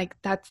I'm like,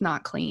 that's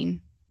not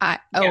clean. I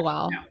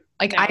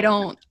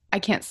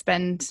can't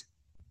spend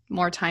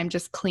more time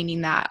just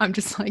cleaning that. I'm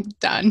just like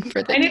done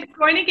for the day. And it's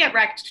going to get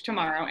wrecked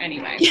tomorrow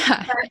anyway.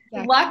 Yeah.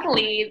 Exactly.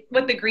 Luckily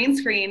with the green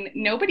screen,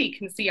 nobody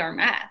can see our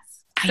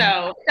mess.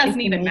 So it doesn't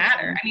even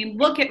matter. I mean,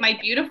 look at my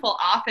beautiful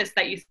office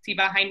that you see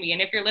behind me.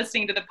 And if you're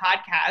listening to the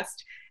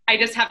podcast, I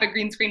just have a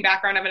green screen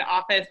background of an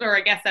office, or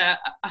I guess a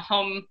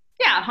home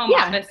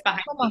office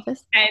behind me.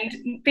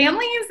 And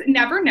families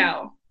never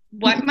know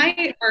what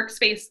my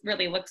workspace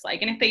really looks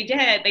like. And if they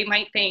did, they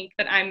might think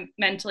that I'm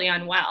mentally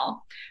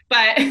unwell,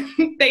 but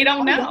they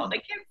don't know. They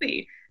can't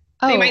see.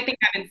 They might think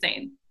I'm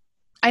insane.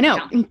 I know.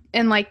 Yeah.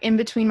 And like in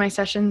between my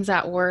sessions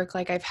at work,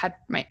 like I've had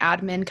my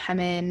admin come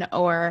in,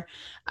 or,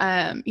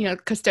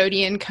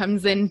 custodian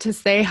comes in to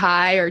say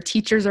hi, or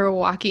teachers are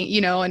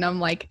walking, and I'm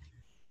like,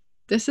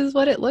 this is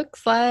what it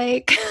looks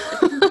like.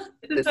 This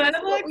is what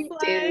it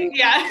looks like.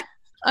 Yeah.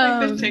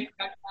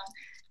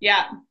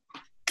 Yeah.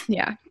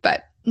 Yeah.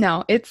 But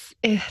no, it's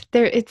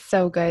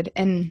so good.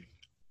 And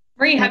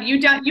Marie,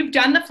 you've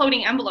done the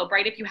floating envelope,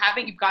 right? If you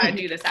haven't, you've got to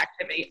do this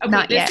activity. Okay,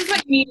 Not this yet. is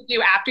what you need to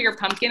do after your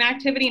pumpkin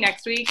activity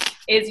next week,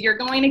 is you're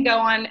going to go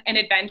on an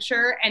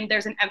adventure, and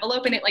there's an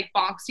envelope and it like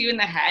bonks you in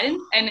the head,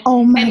 and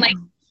like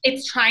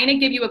it's trying to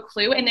give you a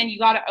clue, and then you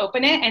got to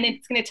open it, and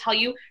it's going to tell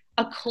you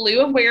a clue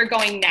of where you're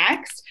going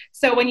next.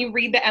 So when you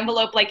read the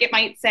envelope, like it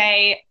might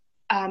say,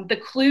 the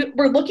clue,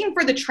 we're looking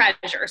for the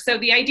treasure. So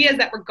the idea is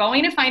that we're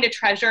going to find a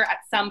treasure at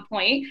some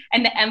point,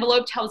 and the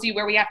envelope tells you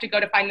where we have to go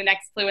to find the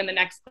next clue and the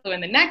next clue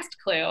and the next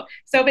clue.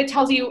 So if it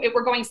tells you if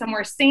we're going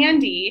somewhere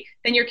sandy,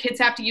 then your kids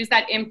have to use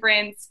that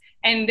inference,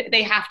 and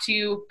they have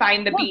to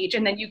find the beach,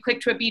 and then you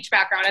click to a beach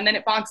background, and then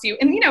it bonks you.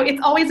 And,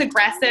 it's always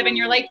aggressive, and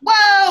you're like,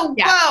 whoa,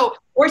 whoa.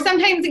 Or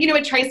sometimes,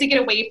 it tries to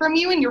get away from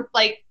you, and you're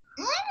like,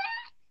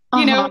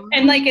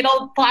 and like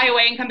it'll fly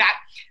away and come back.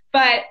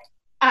 But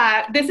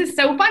this is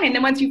so fun. And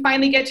then once you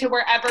finally get to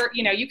wherever,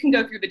 you can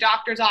go through the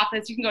doctor's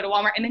office, you can go to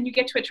Walmart, and then you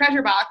get to a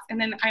treasure box.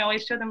 And then I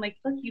always show them like,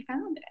 look, you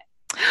found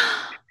it.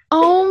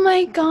 Oh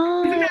my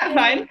God. Isn't that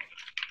fun?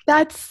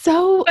 That's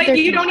so. But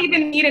you don't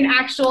even need an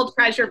actual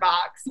treasure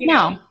box.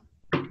 No.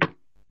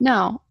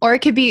 Or it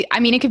could be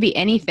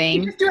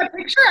anything. You just do a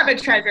picture of a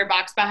treasure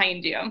box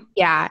behind you.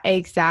 Yeah,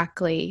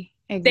 exactly.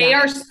 They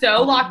are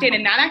so locked in,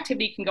 and that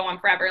activity can go on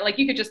forever. Like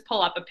you could just pull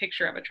up a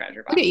picture of a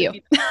treasure box. Look at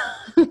you.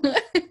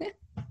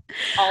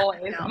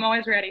 Always. I'm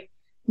always ready.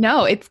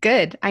 No, it's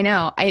good. I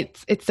know.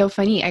 It's so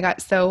funny. I got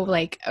so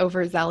like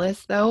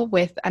overzealous though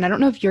and I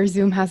don't know if your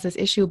Zoom has this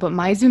issue, but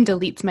my Zoom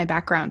deletes my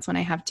backgrounds when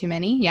I have too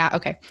many. Yeah.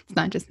 Okay. It's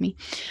not just me.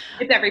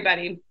 It's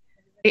everybody.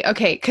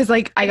 Okay. Cause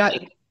like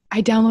I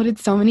downloaded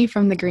so many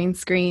from the green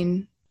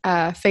screen,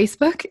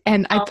 Facebook,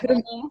 and I put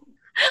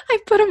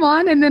them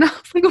on, and then I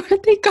was like,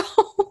 where'd they go?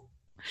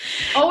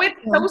 Oh, it's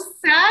so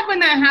sad when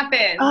that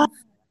happens.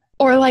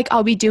 Or like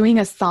I'll be doing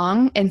a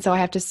song, and so I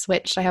have to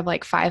switch. I have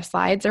like 5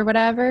 slides or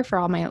whatever for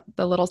all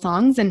the little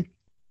songs, and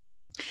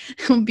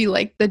it'll be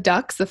like the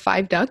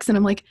 5 ducks, and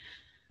I'm like,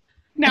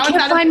 now I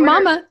can't find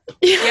Mama.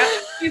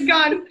 Yep, she's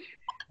gone.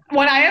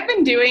 What I have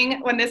been doing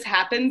when this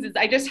happens is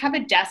I just have a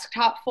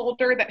desktop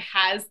folder that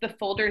has the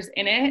folders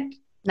in it.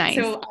 Nice.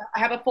 So I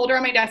have a folder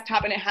on my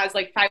desktop, and it has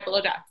like 5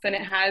 little ducks, and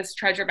it has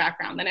treasure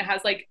background, and it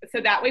has like, so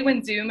that way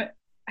when Zoom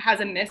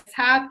has a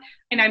mishap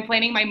and I'm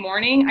planning my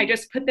morning, I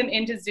just put them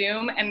into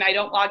Zoom and I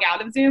don't log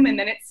out of Zoom, and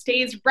then it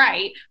stays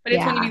right. But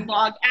it's when you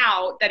log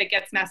out that it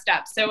gets messed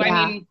up. So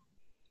I mean,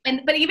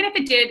 But even if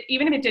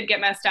it did get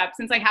messed up,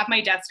 since I have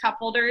my desktop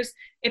folders,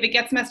 if it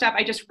gets messed up,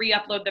 I just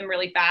re-upload them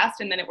really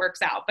fast and then it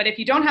works out. But if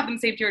you don't have them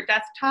saved to your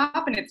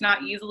desktop and it's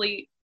not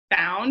easily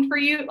found for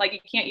you, like you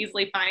can't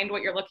easily find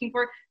what you're looking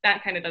for,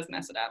 that kind of does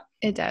mess it up.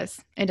 It does.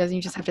 It does.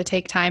 You just have to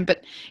take time.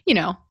 But you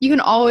can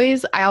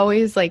always, I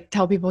always like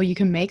tell people you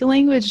can make a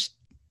language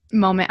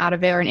moment out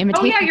of it or an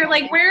imitation. Oh yeah, you're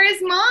like, where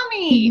is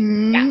mommy?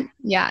 Mm-hmm.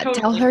 Yeah. Totally.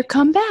 Tell her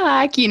come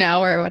back,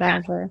 or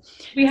whatever.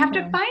 Yeah. We have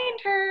to find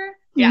her.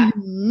 Yeah.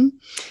 Mm-hmm.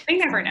 They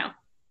never know.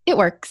 It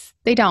works.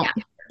 They don't.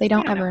 Yeah. They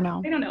don't ever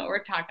know. They don't know what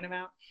we're talking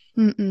about.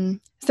 Mm-mm.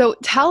 So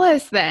tell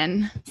us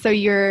then. So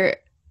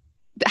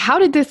how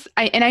did this,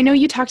 and I know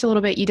you talked a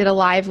little bit, you did a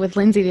live with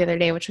Lindsay the other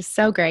day, which was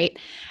so great.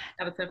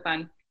 That was so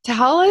fun.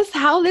 Tell us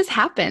how this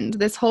happened,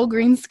 this whole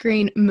green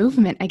screen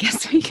movement, I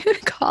guess we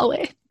could call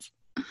it.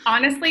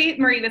 Honestly,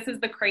 Marie, this is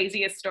the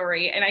craziest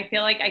story. And I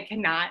feel like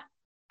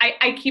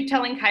I keep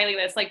telling Kylie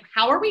this, like,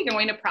 how are we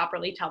going to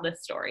properly tell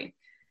this story?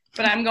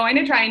 But I'm going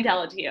to try and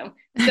tell it to you.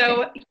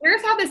 So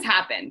here's how this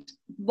happened.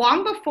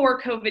 Long before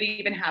COVID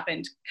even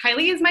happened,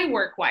 Kylie is my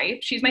work wife.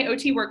 She's my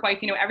OT work wife.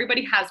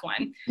 Everybody has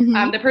one.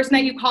 Mm-hmm. The person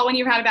that you call when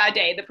you've had a bad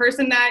day, the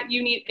person that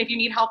you need, if you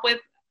need help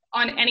with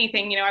on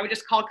anything, I would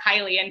just call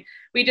Kylie, and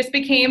we just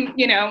became,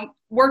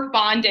 work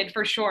bonded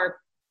for sure.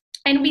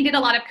 And we did a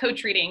lot of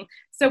co-treating.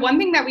 So one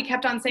thing that we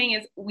kept on saying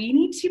is we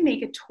need to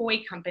make a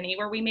toy company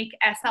where we make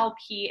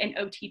SLP and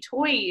OT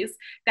toys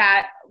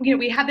that,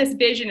 we have this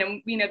vision,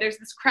 and, there's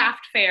this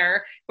craft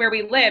fair where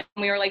we live,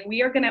 and we were like,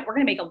 we're going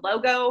to make a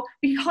logo.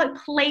 We call it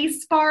Play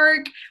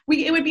Spark.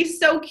 It would be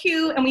so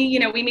cute. And we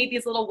made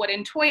these little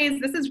wooden toys.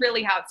 This is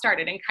really how it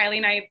started. And Kylie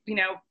and I,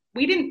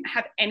 we didn't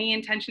have any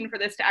intention for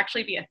this to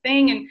actually be a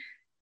thing. And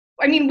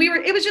I mean,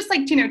 it was just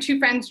like, two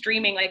friends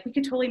dreaming, like we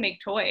could totally make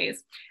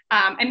toys.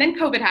 And then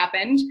COVID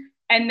happened.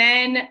 And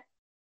then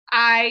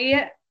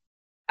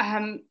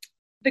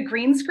the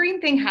green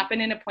screen thing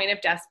happened in a point of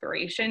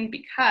desperation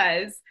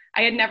because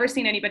I had never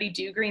seen anybody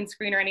do green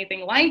screen or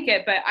anything like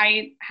it, but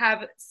I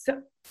have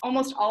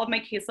almost all of my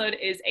caseload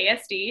is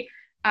ASD.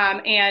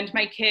 And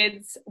my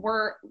kids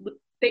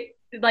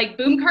like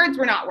boom cards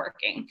were not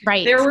working.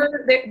 Right.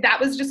 That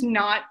was just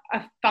not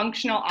a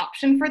functional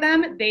option for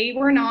them. They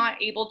were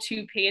not able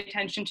to pay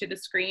attention to the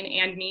screen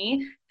and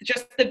me.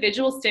 Just the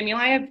visual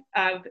stimuli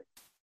of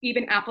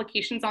even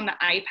applications on the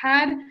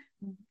iPad,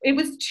 it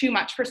was too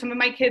much for some of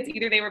my kids.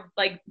 Either they were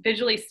like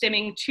visually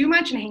stimming too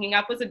much and hanging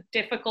up was a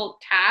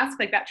difficult task.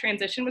 Like that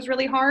transition was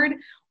really hard,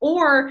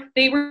 or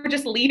they were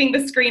just leaving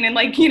the screen and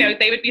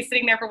they would be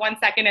sitting there for 1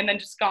 second and then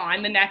just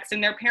gone the next.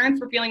 And their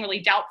parents were feeling really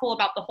doubtful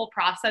about the whole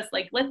process.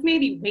 Like, let's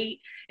maybe wait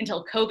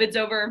until COVID's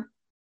over.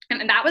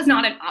 And that was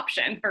not an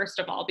option, first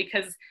of all,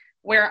 because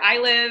where I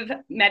live,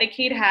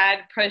 Medicaid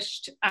had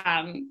pushed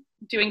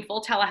doing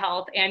full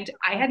telehealth, and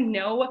I had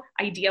no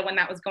idea when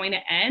that was going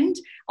to end.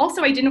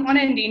 Also, I didn't want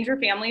to endanger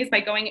families by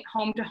going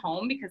home to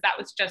home, because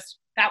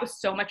that was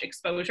so much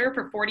exposure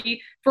for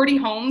 40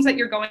 homes that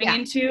you're going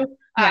into,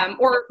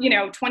 or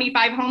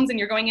 25 homes and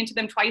you're going into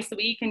them twice a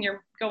week and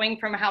you're going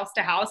from house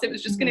to house. It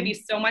was just going to be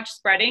so much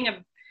spreading of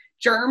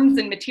germs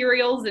and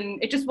materials,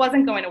 and it just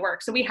wasn't going to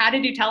work. So we had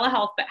to do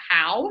telehealth, but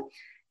how?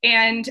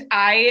 And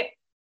I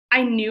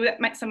knew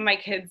that some of my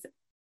kids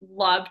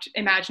loved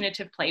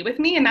imaginative play with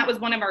me. And that was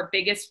one of our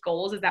biggest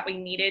goals, is that we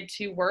needed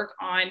to work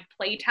on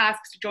play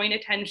tasks, joint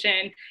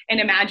attention, and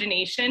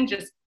imagination,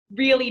 just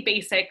really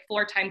basic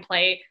floor time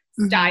play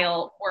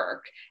style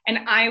work. And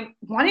I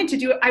wanted to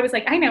do it. I was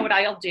like, I know what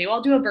I'll do.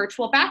 I'll do a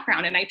virtual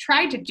background. And I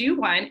tried to do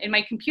one, and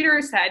my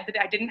computer said that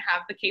I didn't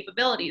have the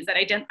capabilities, that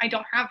I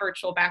don't have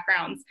virtual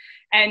backgrounds.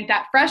 And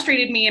that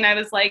frustrated me. And I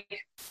was like,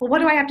 well, what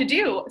do I have to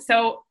do?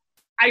 So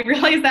I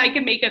realized that I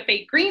could make a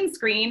fake green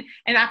screen.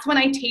 And that's when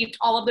I taped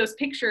all of those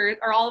pictures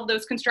or all of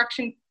those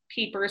construction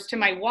papers to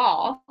my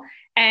wall.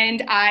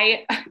 And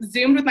I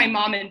Zoomed with my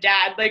mom and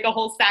dad like a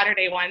whole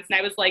Saturday once. And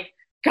I was like,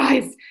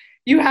 guys,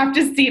 you have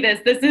to see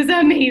this. This is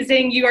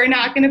amazing. You are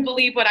not going to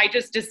believe what I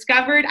just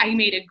discovered. I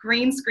made a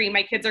green screen.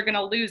 My kids are going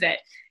to lose it.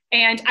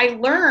 And I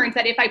learned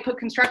that if I put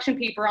construction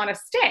paper on a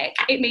stick,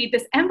 it made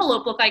this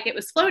envelope look like it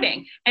was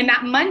floating. And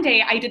that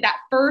Monday, I did that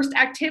first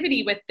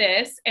activity with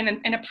this and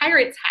a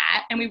pirate's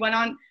hat. And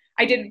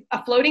I did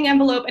a floating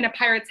envelope and a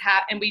pirate's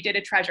hat, and we did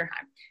a treasure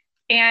hunt.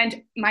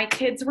 And my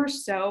kids were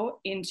so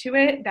into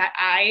it that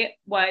I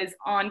was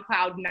on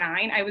cloud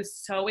 9. I was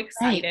so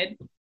excited.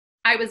 Right.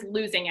 I was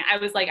losing it. I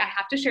was like, I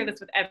have to share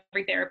this with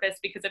every therapist,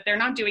 because if they're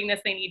not doing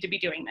this, they need to be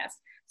doing this.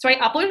 So I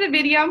uploaded a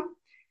video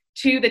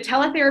to the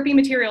teletherapy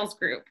materials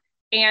group.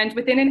 And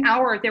within an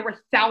hour, there were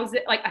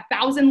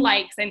 1,000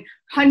 likes and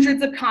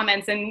hundreds of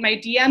comments. And my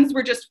DMs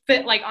were just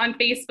on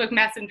Facebook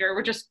Messenger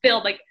were just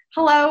filled like,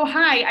 hello,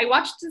 hi, I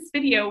watched this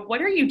video.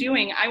 What are you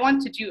doing? I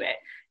want to do it.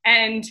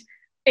 And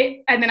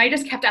then I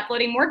just kept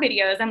uploading more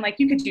videos. I'm like,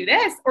 you could do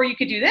this, or you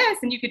could do this,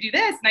 and you could do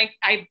this. And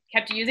I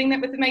kept using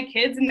that with my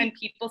kids. And then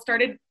people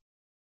started,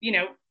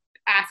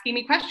 asking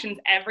me questions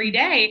every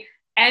day.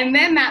 And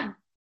then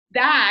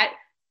that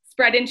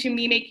spread into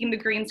me making the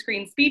green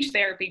screen speech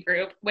therapy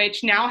group,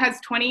 which now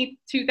has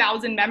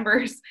 22,000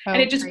 members,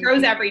 and it just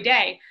grows every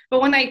day.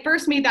 But when I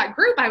first made that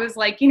group, I was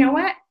like, you know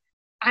what?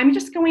 I'm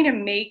just going to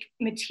make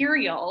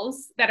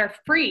materials that are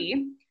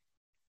free,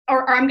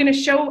 or I'm going to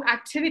show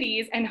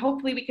activities, and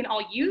hopefully we can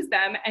all use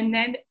them. And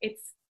then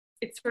it's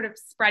sort of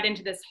spread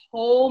into this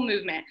whole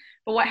movement.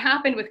 But what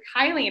happened with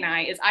Kylie and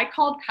I is I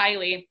called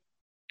Kylie.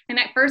 And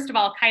first of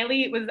all,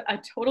 Kylie was a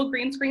total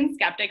green screen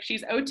skeptic.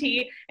 She's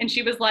OT. And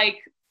she was like,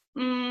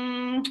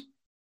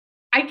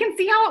 I can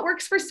see how it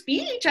works for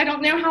speech. I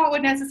don't know how it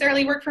would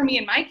necessarily work for me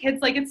and my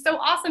kids. Like, it's so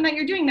awesome that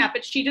you're doing that.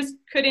 But she just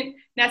couldn't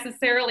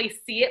necessarily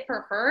see it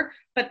for her.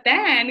 But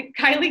then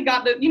Kylie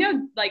got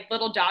the, like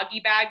little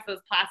doggy bags,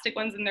 those plastic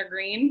ones, and they're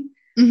green.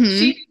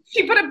 Mm-hmm.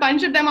 She put a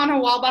bunch of them on a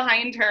wall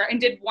behind her and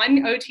did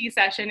one OT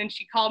session. And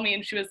she called me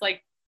and she was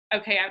like,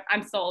 okay,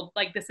 I'm sold.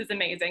 Like, this is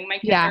amazing. My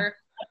kids are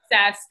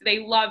obsessed.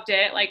 They loved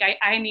it. Like,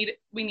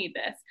 we need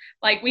this.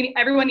 Like,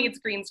 everyone needs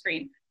green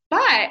screen.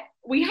 But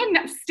we had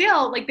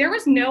there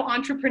was no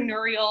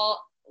entrepreneurial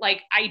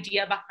like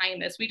idea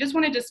behind this. We just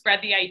wanted to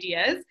spread the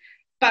ideas,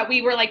 but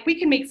we were like, we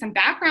can make some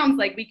backgrounds.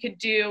 Like, we could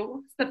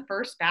do, what's the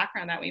first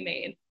background that we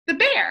made? The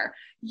bear.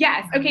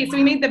 Yes. Okay. So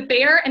we made the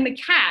bear and the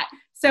cat.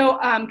 So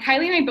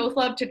Kylie and I both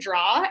love to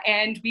draw,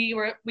 and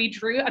we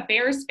drew a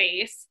bear's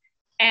face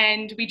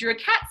and we drew a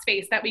cat's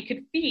face that we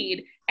could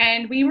feed.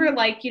 And we were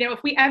like, if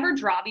we ever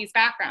draw these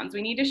backgrounds,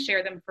 we need to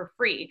share them for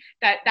free.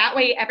 That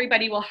way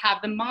everybody will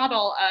have the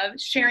model of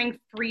sharing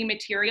free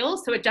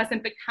materials. So it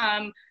doesn't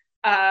become,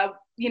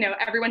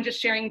 everyone just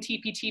sharing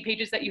TPT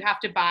pages that you have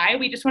to buy.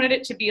 We just wanted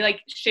it to be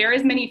like, share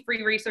as many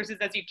free resources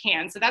as you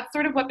can. So that's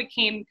sort of what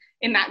became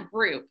in that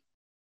group.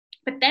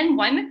 But then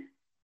one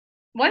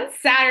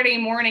Saturday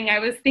morning, I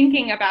was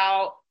thinking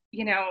about,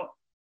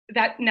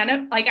 that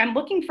I'm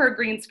looking for a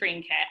green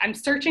screen kit. I'm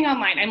searching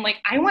online. I'm like,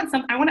 I want to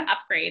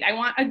upgrade. I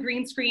want a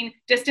green screen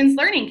distance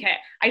learning kit.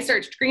 I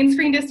searched green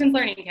screen distance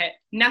learning kit.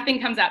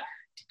 Nothing comes up.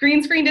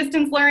 Green screen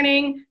distance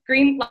learning,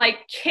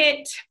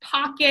 kit,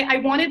 pocket. I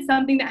wanted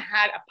something that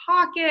had a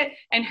pocket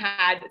and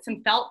had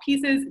some felt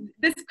pieces.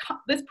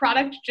 This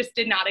product just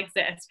did not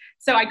exist.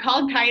 So I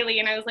called Kylie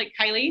and I was like,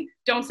 Kylie,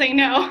 don't say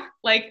no.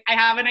 Like, I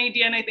have an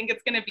idea and I think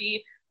it's going to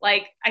be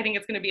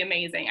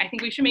amazing. I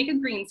think we should make a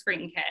green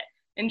screen kit.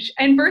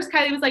 And first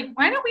Kylie was like,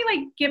 why don't we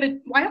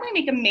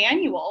make a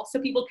manual so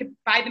people could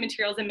buy the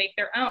materials and make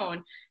their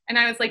own? And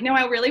I was like, no,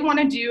 I really want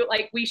to do,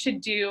 we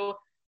should do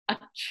a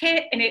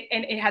kit, and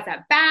it has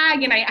that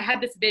bag. And I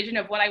had this vision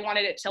of what I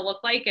wanted it to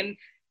look like. And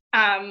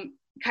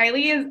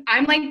Kylie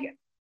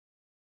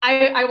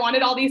I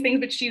wanted all these things,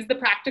 but she's the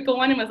practical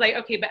one, and was like,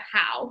 okay, but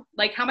how?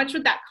 Like, how much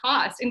would that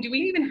cost? And do we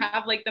even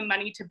have the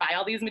money to buy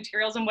all these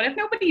materials? And what if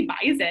nobody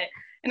buys it?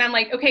 And I'm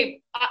like,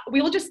 okay,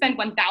 we will just spend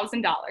 $1,000.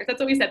 That's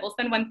what we said. We'll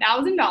spend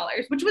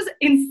 $1,000, which was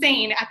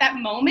insane. At that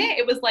moment,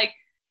 it was like,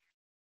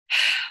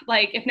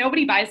 if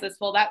nobody buys this,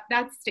 well,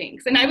 that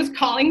stinks. And I was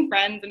calling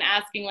friends and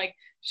asking,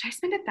 should I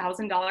spend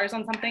 $1,000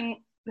 on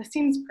something? This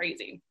seems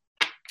crazy.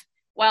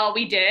 Well,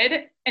 we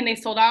did, and they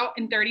sold out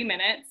in 30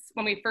 minutes.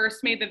 When we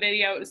first made the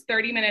video, it was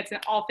 30 minutes and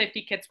all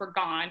 50 kits were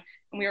gone.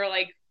 And we were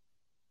like,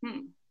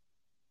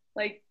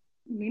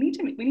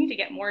 we need to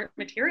get more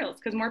materials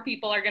because more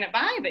people are going to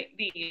buy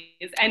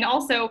these. And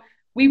also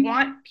we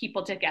want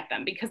people to get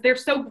them because they're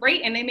so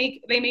great, and they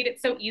made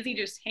it so easy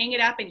to just hang it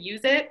up and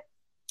use it.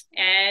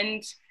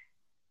 And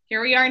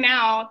here we are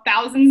now,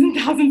 thousands and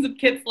thousands of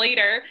kits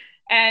later.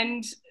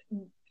 And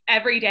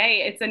every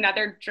day it's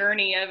another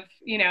journey of,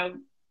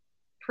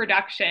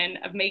 production,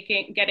 of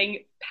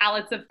getting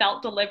pallets of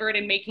felt delivered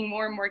and making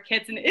more and more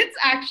kits. And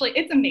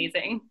it's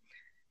amazing.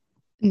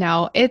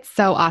 No, it's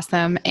so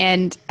awesome.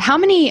 And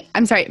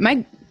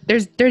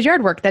there's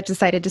yard work that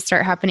decided to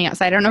start happening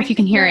outside. I don't know if you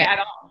can hear it at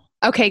all.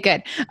 Okay,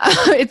 good.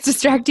 It's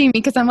distracting me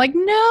because I'm like,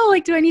 no,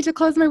 do I need to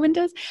close my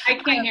windows? I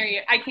can't hear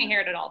you. I can't hear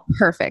it at all.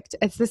 Perfect.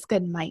 It's this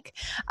good mic.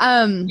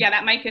 Yeah,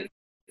 that mic is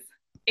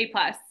A+.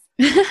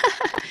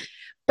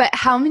 But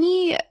how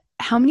many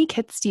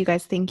kits do you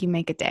guys think you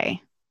make a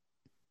day?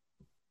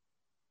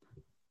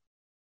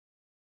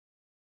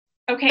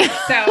 Okay,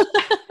 so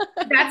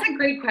that's a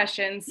great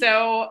question.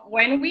 So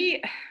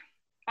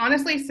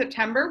honestly,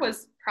 September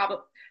was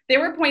there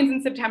were points in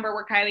September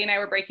where Kylie and I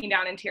were breaking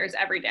down in tears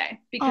every day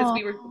because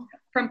we were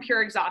from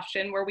pure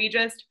exhaustion, where we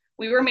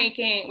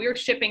were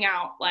shipping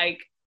out,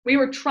 we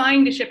were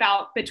trying to ship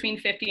out between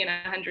 50 and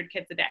 100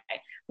 kits a day,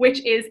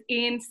 which is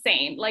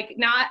insane.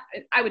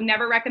 I would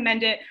never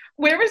recommend it.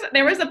 There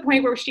was a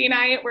point where she and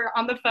I were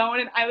on the phone,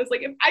 and I was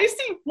like, if I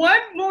see one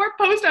more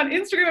post on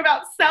Instagram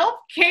about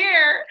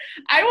self-care,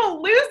 I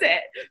will lose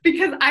it,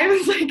 because I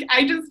was like,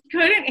 I just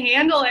couldn't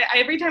handle it.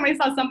 Every time I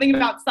saw something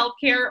about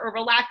self-care or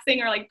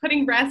relaxing or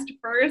putting rest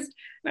first,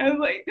 I was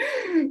like,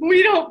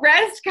 we don't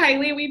rest,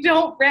 Kylie, we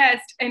don't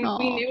rest. And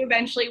we knew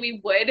eventually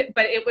we would,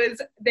 but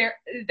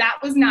that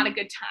was not a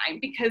good time,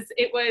 because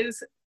it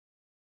was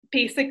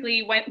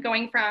basically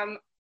going from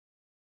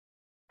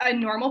a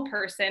normal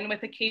person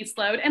with a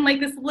caseload and like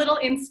this little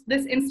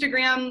this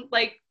Instagram,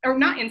 like, or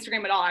not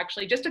Instagram at all,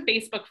 actually, just a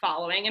Facebook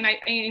following. And I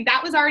mean,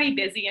 that was already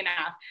busy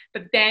enough.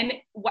 But then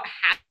what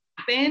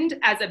happened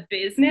as a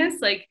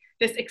business, like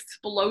this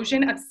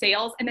explosion of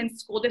sales, and then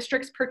school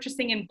districts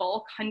purchasing in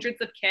bulk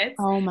hundreds of kits.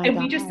 Oh my and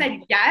God. we just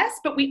said yes,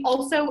 but we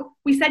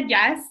said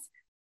yes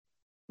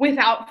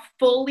without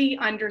fully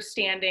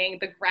understanding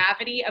the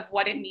gravity of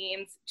what it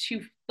means to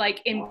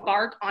like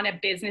embark on a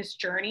business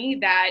journey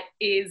that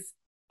is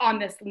on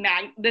this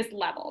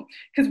level.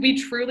 Because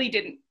we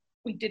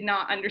did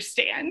not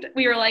understand.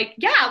 We were like,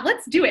 yeah,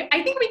 let's do it.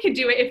 I think we could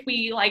do it if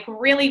we like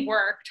really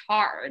worked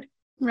hard.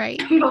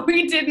 Right. But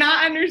we did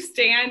not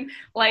understand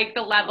like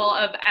the level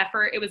of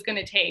effort it was going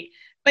to take.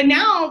 But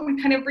now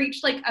we've kind of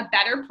reached like a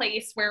better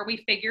place where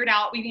we figured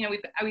out, we've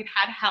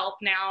had help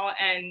now,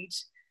 and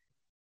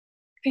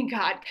thank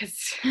God,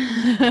 because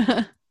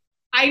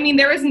I mean,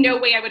 there was no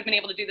way I would have been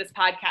able to do this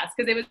podcast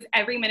because it was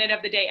every minute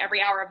of the day,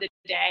 every hour of the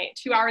day,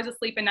 2 hours of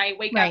sleep a night,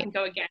 wake up and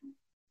go again.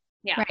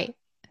 Yeah. Right.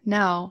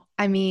 No,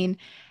 I mean,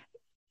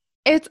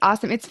 it's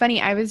awesome. It's funny.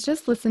 I was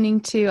just listening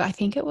to, I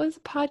think it was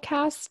a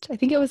podcast. I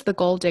think it was the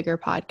Gold Digger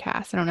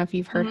podcast. I don't know if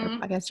you've heard her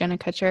podcast, Jenna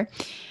Kutcher.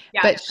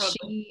 Yeah, but totally.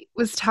 She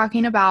was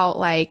talking about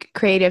like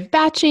creative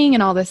batching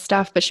and all this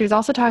stuff. But she was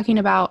also talking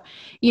about,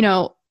 you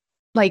know,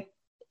 like,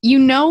 you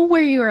know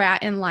where you're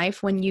at in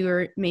life when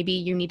maybe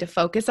you need to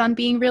focus on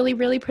being really,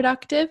 really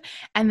productive.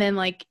 And then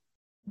like,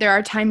 there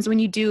are times when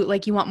you do,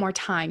 like, you want more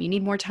time, you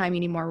need more time, you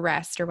need more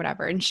rest or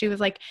whatever. And she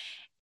was like,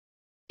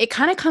 it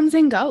kind of comes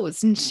and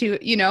goes. And she,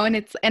 you know,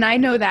 and I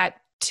know that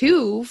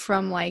too,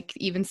 from like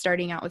even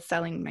starting out with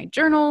selling my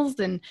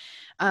journals and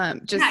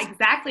just yeah,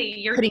 exactly.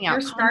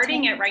 You're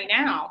starting it right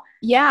now.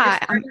 Yeah. You're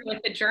starting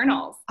with the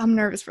journals. I'm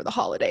nervous for the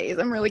holidays.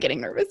 I'm really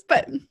getting nervous,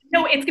 but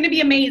no, it's going to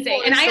be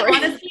amazing. And I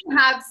honestly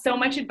have so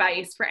much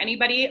advice for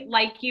anybody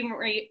like you,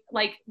 Marie,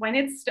 like when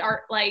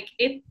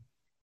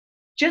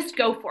just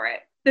go for it.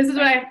 This is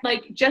what I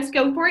like, just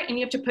go for it. And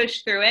you have to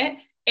push through it,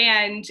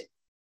 and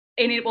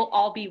it will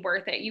all be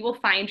worth it. You will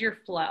find your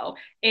flow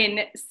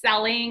in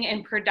selling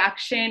and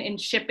production and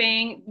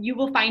shipping. You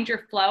will find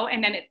your flow,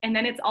 and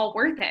then it's all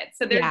worth it.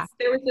 So there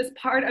was this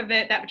part of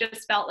it that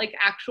just felt like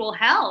actual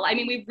hell. I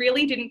mean, we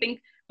really didn't think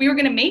we were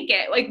going to make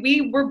it. Like,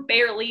 we were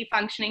barely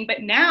functioning,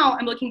 but now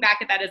I'm looking back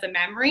at that as a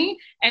memory,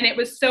 and it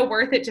was so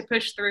worth it to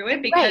push through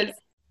it because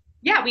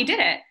we did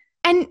it.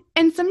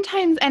 And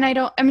sometimes, and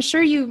I'm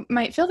sure you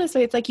might feel this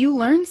way, it's like you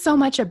learn so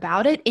much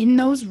about it in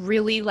those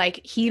really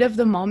like heat of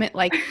the moment,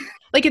 like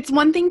it's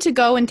one thing to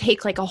go and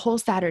take like a whole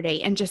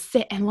Saturday and just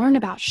sit and learn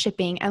about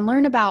shipping and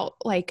learn about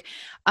like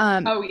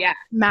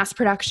mass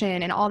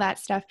production and all that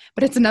stuff.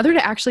 But it's another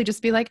to actually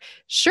just be like,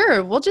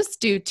 sure, we'll just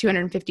do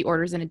 250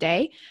 orders in a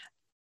day.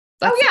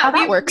 That's how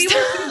that works.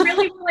 We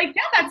really were like,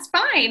 yeah, that's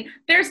fine.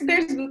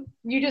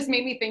 You just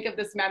made me think of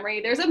this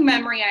memory. There's a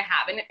memory I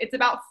have, and it's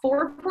about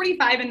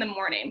 4:45 in the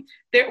morning.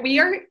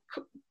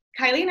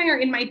 Kylie and I are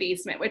in my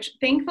basement, which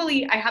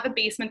thankfully I have a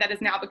basement that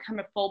has now become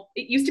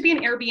it used to be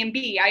an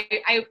Airbnb.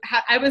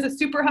 I was a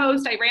super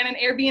host. I ran an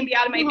Airbnb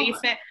out of my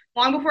basement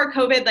long before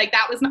COVID. Like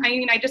that was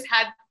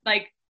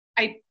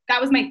that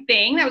was my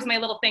thing. That was my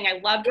little thing. I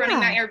loved running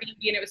that Airbnb,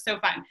 and it was so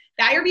fun.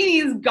 That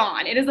Airbnb is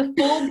gone. It is a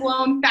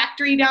full-blown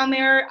factory down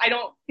there. I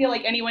don't feel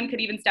like anyone could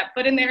even step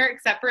foot in there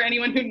except for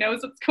anyone who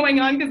knows what's going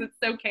on because it's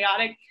so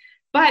chaotic.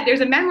 But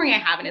there's a memory I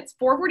have, and it's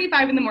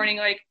 4:45 in the morning.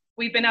 Like,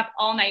 we've been up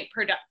all night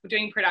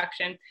doing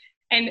production,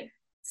 and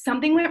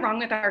something went wrong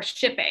with our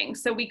shipping.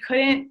 So we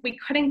couldn't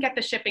get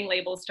the shipping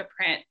labels to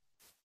print.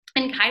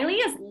 And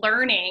Kylie is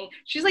learning.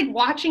 She's like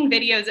watching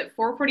videos at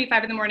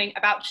 4:45 in the morning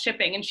about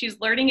shipping. And she's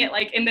learning it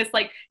like in this,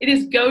 like, it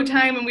is go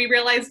time. And we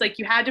realized like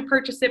you had to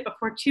purchase it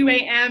before 2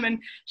 a.m. And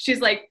she's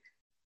like,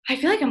 I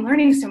feel like I'm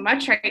learning so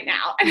much right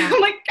now. And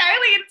I'm like,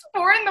 Kylie, it's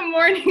 4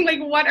 a.m. Like,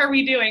 what are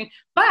we doing?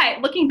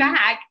 But looking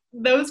back,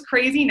 those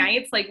crazy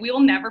nights, like, we will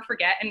never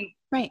forget. And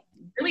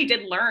really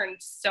did learn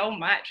so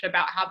much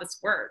about how this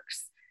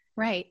works.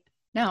 Right.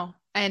 No.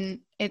 And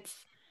it's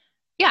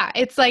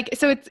like,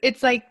 so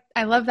it's like,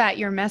 I love that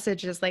your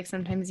message is like,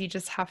 sometimes you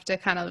just have to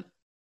kind of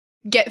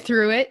get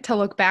through it to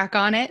look back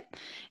on it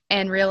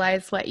and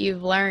realize what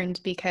you've learned,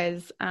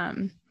 because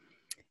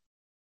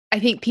I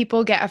think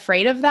people get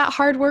afraid of that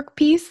hard work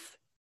piece.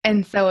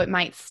 And so it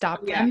might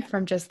stop them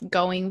from just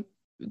going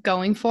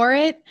for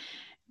it.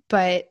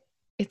 But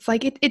it's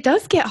like, it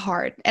does get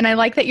hard. And I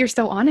like that you're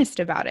so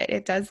honest about it.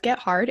 It does get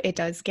hard. It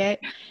does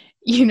get,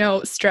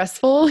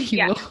 stressful.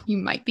 You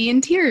might be in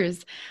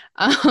tears.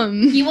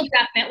 You will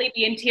definitely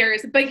be in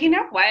tears. But you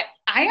know what?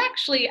 I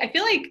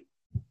feel like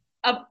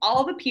of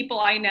all the people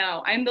I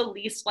know, I'm the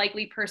least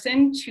likely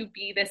person to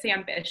be this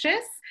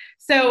ambitious.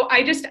 So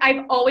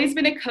I've always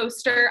been a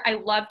coaster. I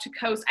love to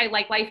coast. I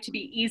like life to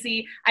be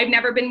easy. I've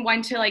never been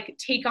one to like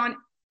take on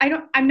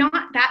I'm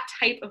not that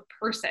type of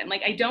person.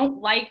 Like, I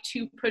don't like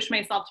to push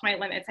myself to my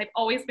limits. I've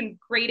always been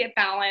great at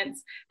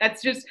balance.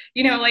 That's just,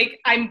 like,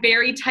 I'm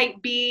very type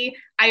B.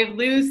 I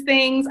lose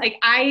things. Like,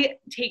 I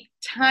take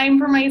time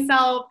for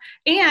myself.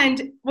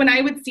 And when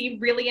I would see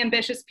really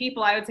ambitious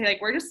people, I would say,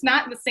 like, we're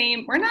not the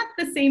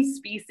same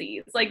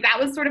species. Like, that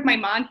was sort of my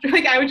mantra.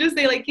 Like, I would just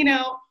say, like, I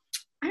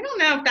don't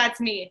know if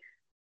that's me.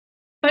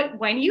 But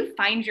when you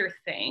find your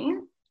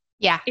thing,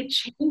 yeah, it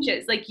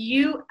changes. Like,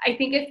 I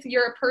think if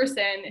you're a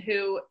person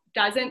who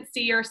doesn't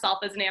see yourself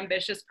as an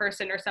ambitious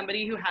person, or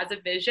somebody who has a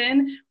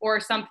vision or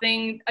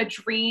something, a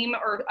dream,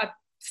 or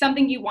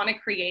something you want to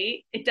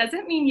create, it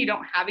doesn't mean you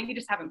don't have it. You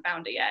just haven't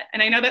found it yet.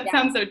 And I know that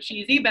sounds so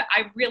cheesy, but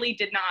I really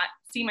did not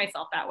see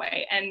myself that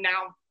way. And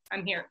now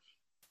I'm here.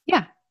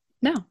 Yeah,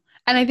 no.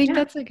 And I think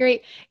that's a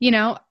great,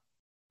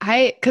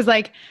 cause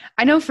like,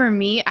 I know for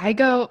me, I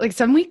go like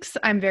some weeks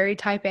I'm very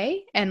type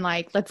A and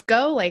like, let's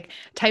go like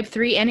type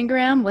 3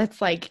 Enneagram.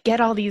 Let's like get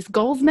all these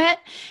goals met.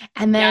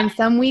 And then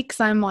some weeks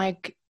I'm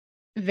like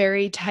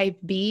very type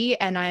B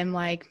and I'm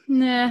like,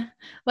 nah,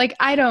 like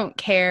I don't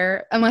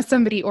care unless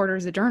somebody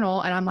orders a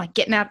journal and I'm like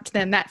getting out to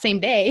them that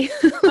same day.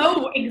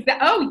 Oh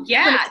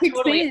yeah,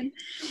 totally.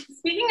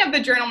 Speaking of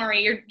the journal,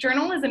 Marie, your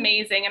journal is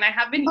amazing. And I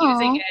have been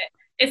using it.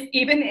 It's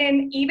even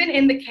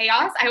in the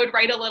chaos, I would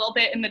write a little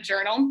bit in the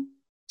journal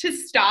to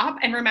stop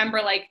and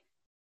remember, like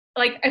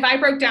if I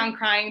broke down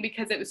crying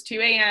because it was 2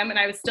 a.m. and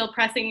I was still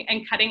pressing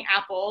and cutting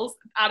apples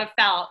out of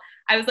felt,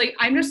 I was like,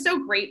 I'm just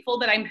so grateful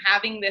that I'm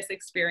having this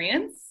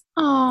experience.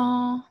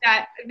 Oh,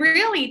 that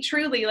really,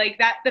 truly, like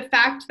that, the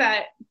fact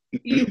that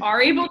you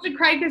are able to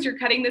cry because you're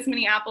cutting this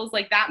many apples,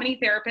 like that many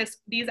therapists,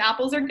 these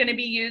apples are going to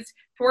be used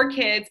for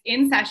kids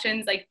in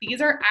sessions. Like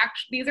these are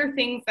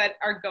things that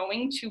are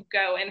going to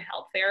go and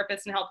help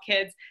therapists and help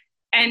kids.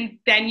 And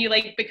then you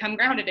like become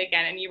grounded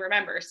again and you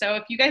remember. So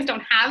if you guys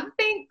don't have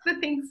the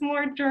Thanks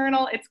More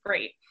journal, it's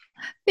great.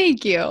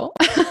 Thank you.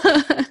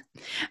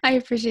 I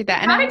appreciate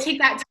that. You gotta take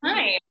that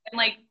time and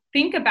like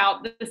think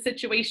about the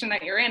situation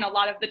that you're in. A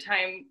lot of the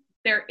time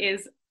there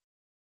is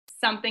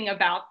something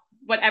about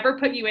whatever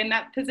put you in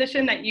that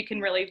position that you can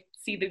really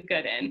see the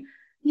good in.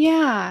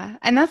 Yeah.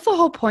 And that's the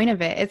whole point of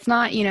it. It's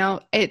not,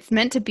 it's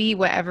meant to be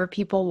whatever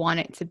people want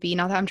it to be.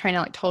 Not that I'm trying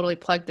to like totally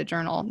plug the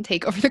journal and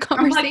take over the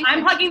conversation.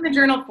 I'm plugging the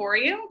journal for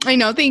you. I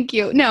know. Thank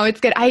you. No, it's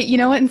good. You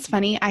know what? It's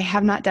funny. I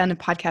have not done a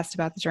podcast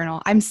about the journal.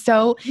 You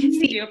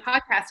need to do a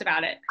podcast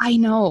about it. I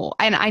know.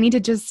 And I need to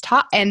just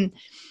talk. And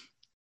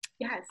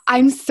yes,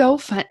 I'm so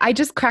fun. I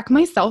just crack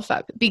myself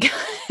up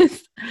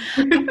because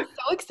I'm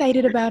so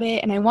excited about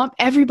it and I want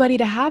everybody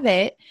to have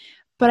it.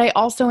 But I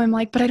also am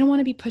like, but I don't want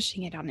to be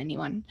pushing it on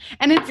anyone.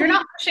 And you're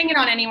not pushing it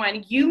on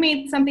anyone. You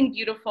made something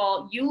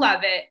beautiful. You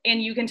love it.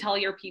 And you can tell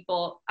your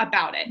people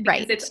about it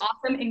because it's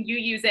awesome and you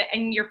use it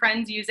and your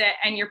friends use it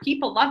and your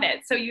people love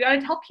it. So you got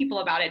to tell people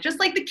about it. Just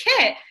like the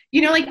kit,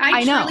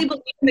 I truly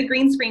believe in the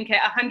green screen kit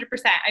 100%.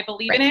 I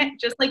believe in it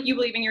just like you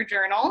believe in your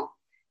journal.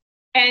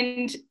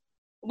 And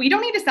we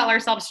don't need to sell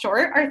ourselves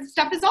short. Our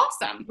stuff is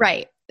awesome.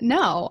 Right.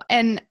 No.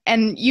 And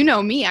you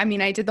know me, I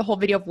mean, I did the whole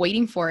video of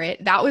waiting for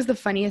it. That was the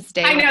funniest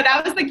day. I know,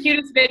 that was the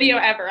cutest video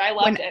ever. I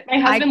loved it. My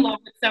husband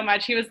loved it so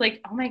much. He was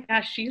like, oh my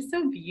gosh, she's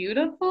so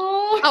beautiful.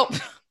 Oh,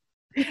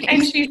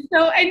 and she's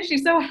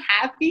so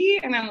happy.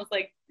 And I was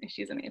like,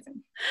 she's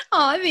amazing.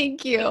 Oh,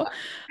 thank you.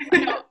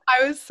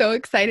 I was so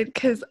excited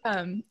because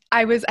I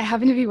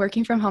happened to be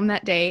working from home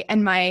that day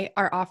and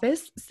our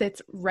office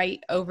sits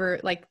right over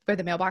like where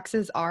the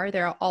mailboxes are.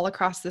 They're all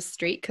across the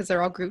street because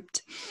they're all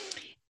grouped.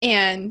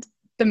 And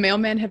the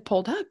mailman had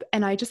pulled up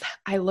and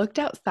I looked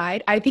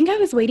outside. I think I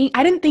was waiting.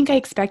 I didn't think I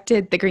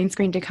expected the green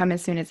screen to come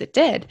as soon as it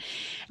did.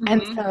 Mm-hmm.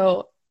 And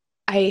so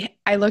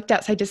I looked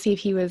outside to see if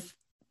he was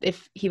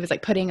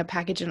like putting a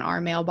package in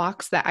our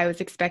mailbox that I was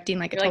expecting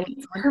like a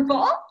totally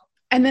purple.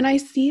 And then I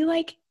see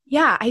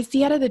I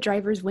see out of the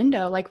driver's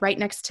window, like right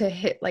next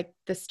to like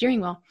the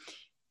steering wheel,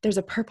 there's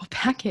a purple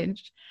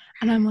package.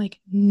 And I'm like,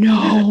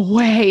 no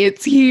way,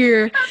 it's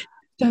here.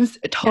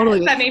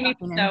 Totally. That made me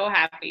so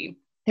happy.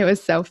 It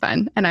was so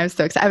fun. And I was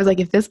so excited. I was like,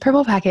 if this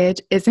purple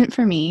package isn't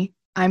for me,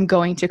 I'm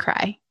going to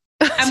cry.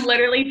 I'm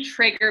literally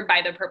triggered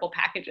by the purple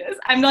packages.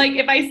 I'm like,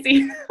 if I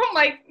see, I'm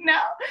like, no,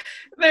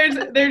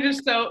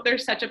 they're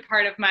such a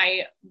part of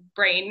my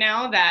brain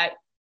now that,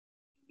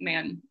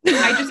 man,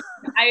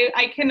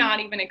 I cannot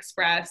even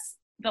express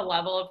the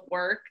level of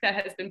work that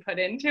has been put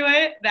into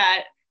it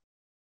that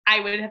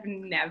I would have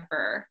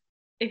never,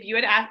 if you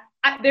had asked,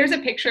 there's a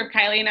picture of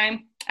Kylie and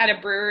I at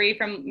a brewery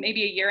from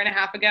maybe a year and a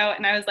half ago.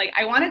 And I was like,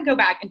 I want to go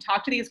back and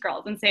talk to these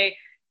girls and say,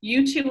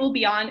 you two will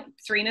be on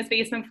Serena's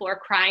basement floor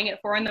crying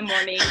at 4 a.m,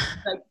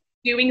 like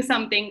doing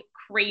something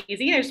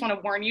crazy. I just want to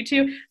warn you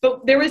two.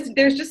 But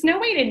there's just no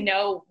way to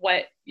know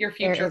what your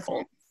future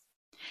holds.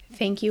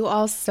 Thank you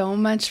all so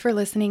much for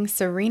listening.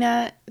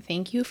 Serena,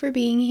 thank you for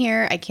being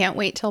here. I can't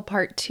wait till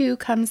part 2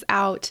 comes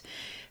out.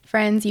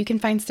 Friends, you can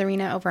find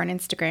Serena over on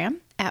Instagram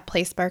at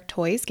PlaySpark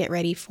Toys. Get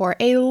ready for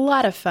a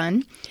lot of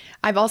fun.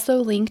 I've also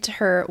linked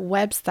her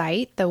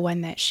website, the one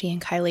that she and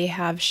Kylie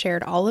have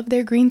shared all of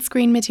their green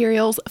screen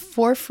materials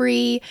for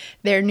free,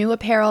 their new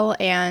apparel,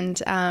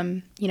 and,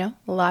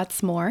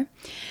 lots more.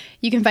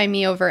 You can find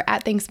me over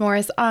at Thanks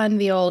Morris on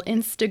the old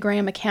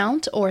Instagram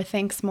account or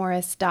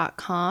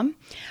thanksmorris.com.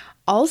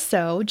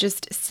 Also,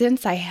 just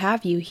since I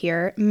have you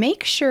here,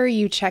 make sure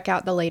you check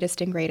out the latest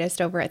and greatest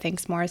over at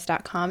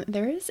thanksmorris.com.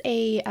 There is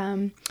a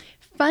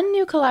fun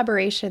new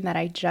collaboration that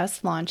I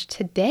just launched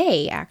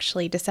today,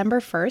 actually, December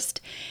 1st.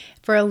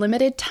 For a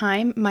limited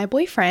time, my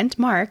boyfriend,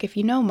 Mark, if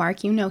you know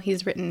Mark, you know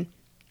he's written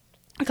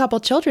a couple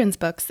children's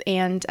books,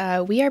 and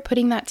we are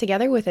putting that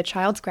together with a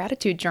child's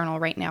gratitude journal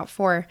right now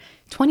for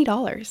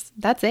 $20.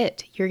 That's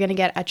it. You're going to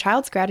get a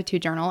child's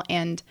gratitude journal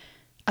and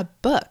a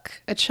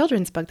book, a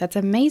children's book that's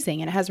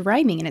amazing, and it has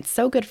rhyming, and it's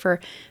so good for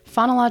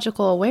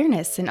phonological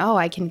awareness, and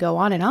I can go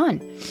on and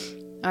on.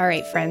 All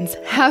right, friends,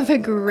 have a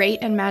great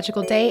and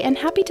magical day, and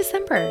happy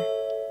December.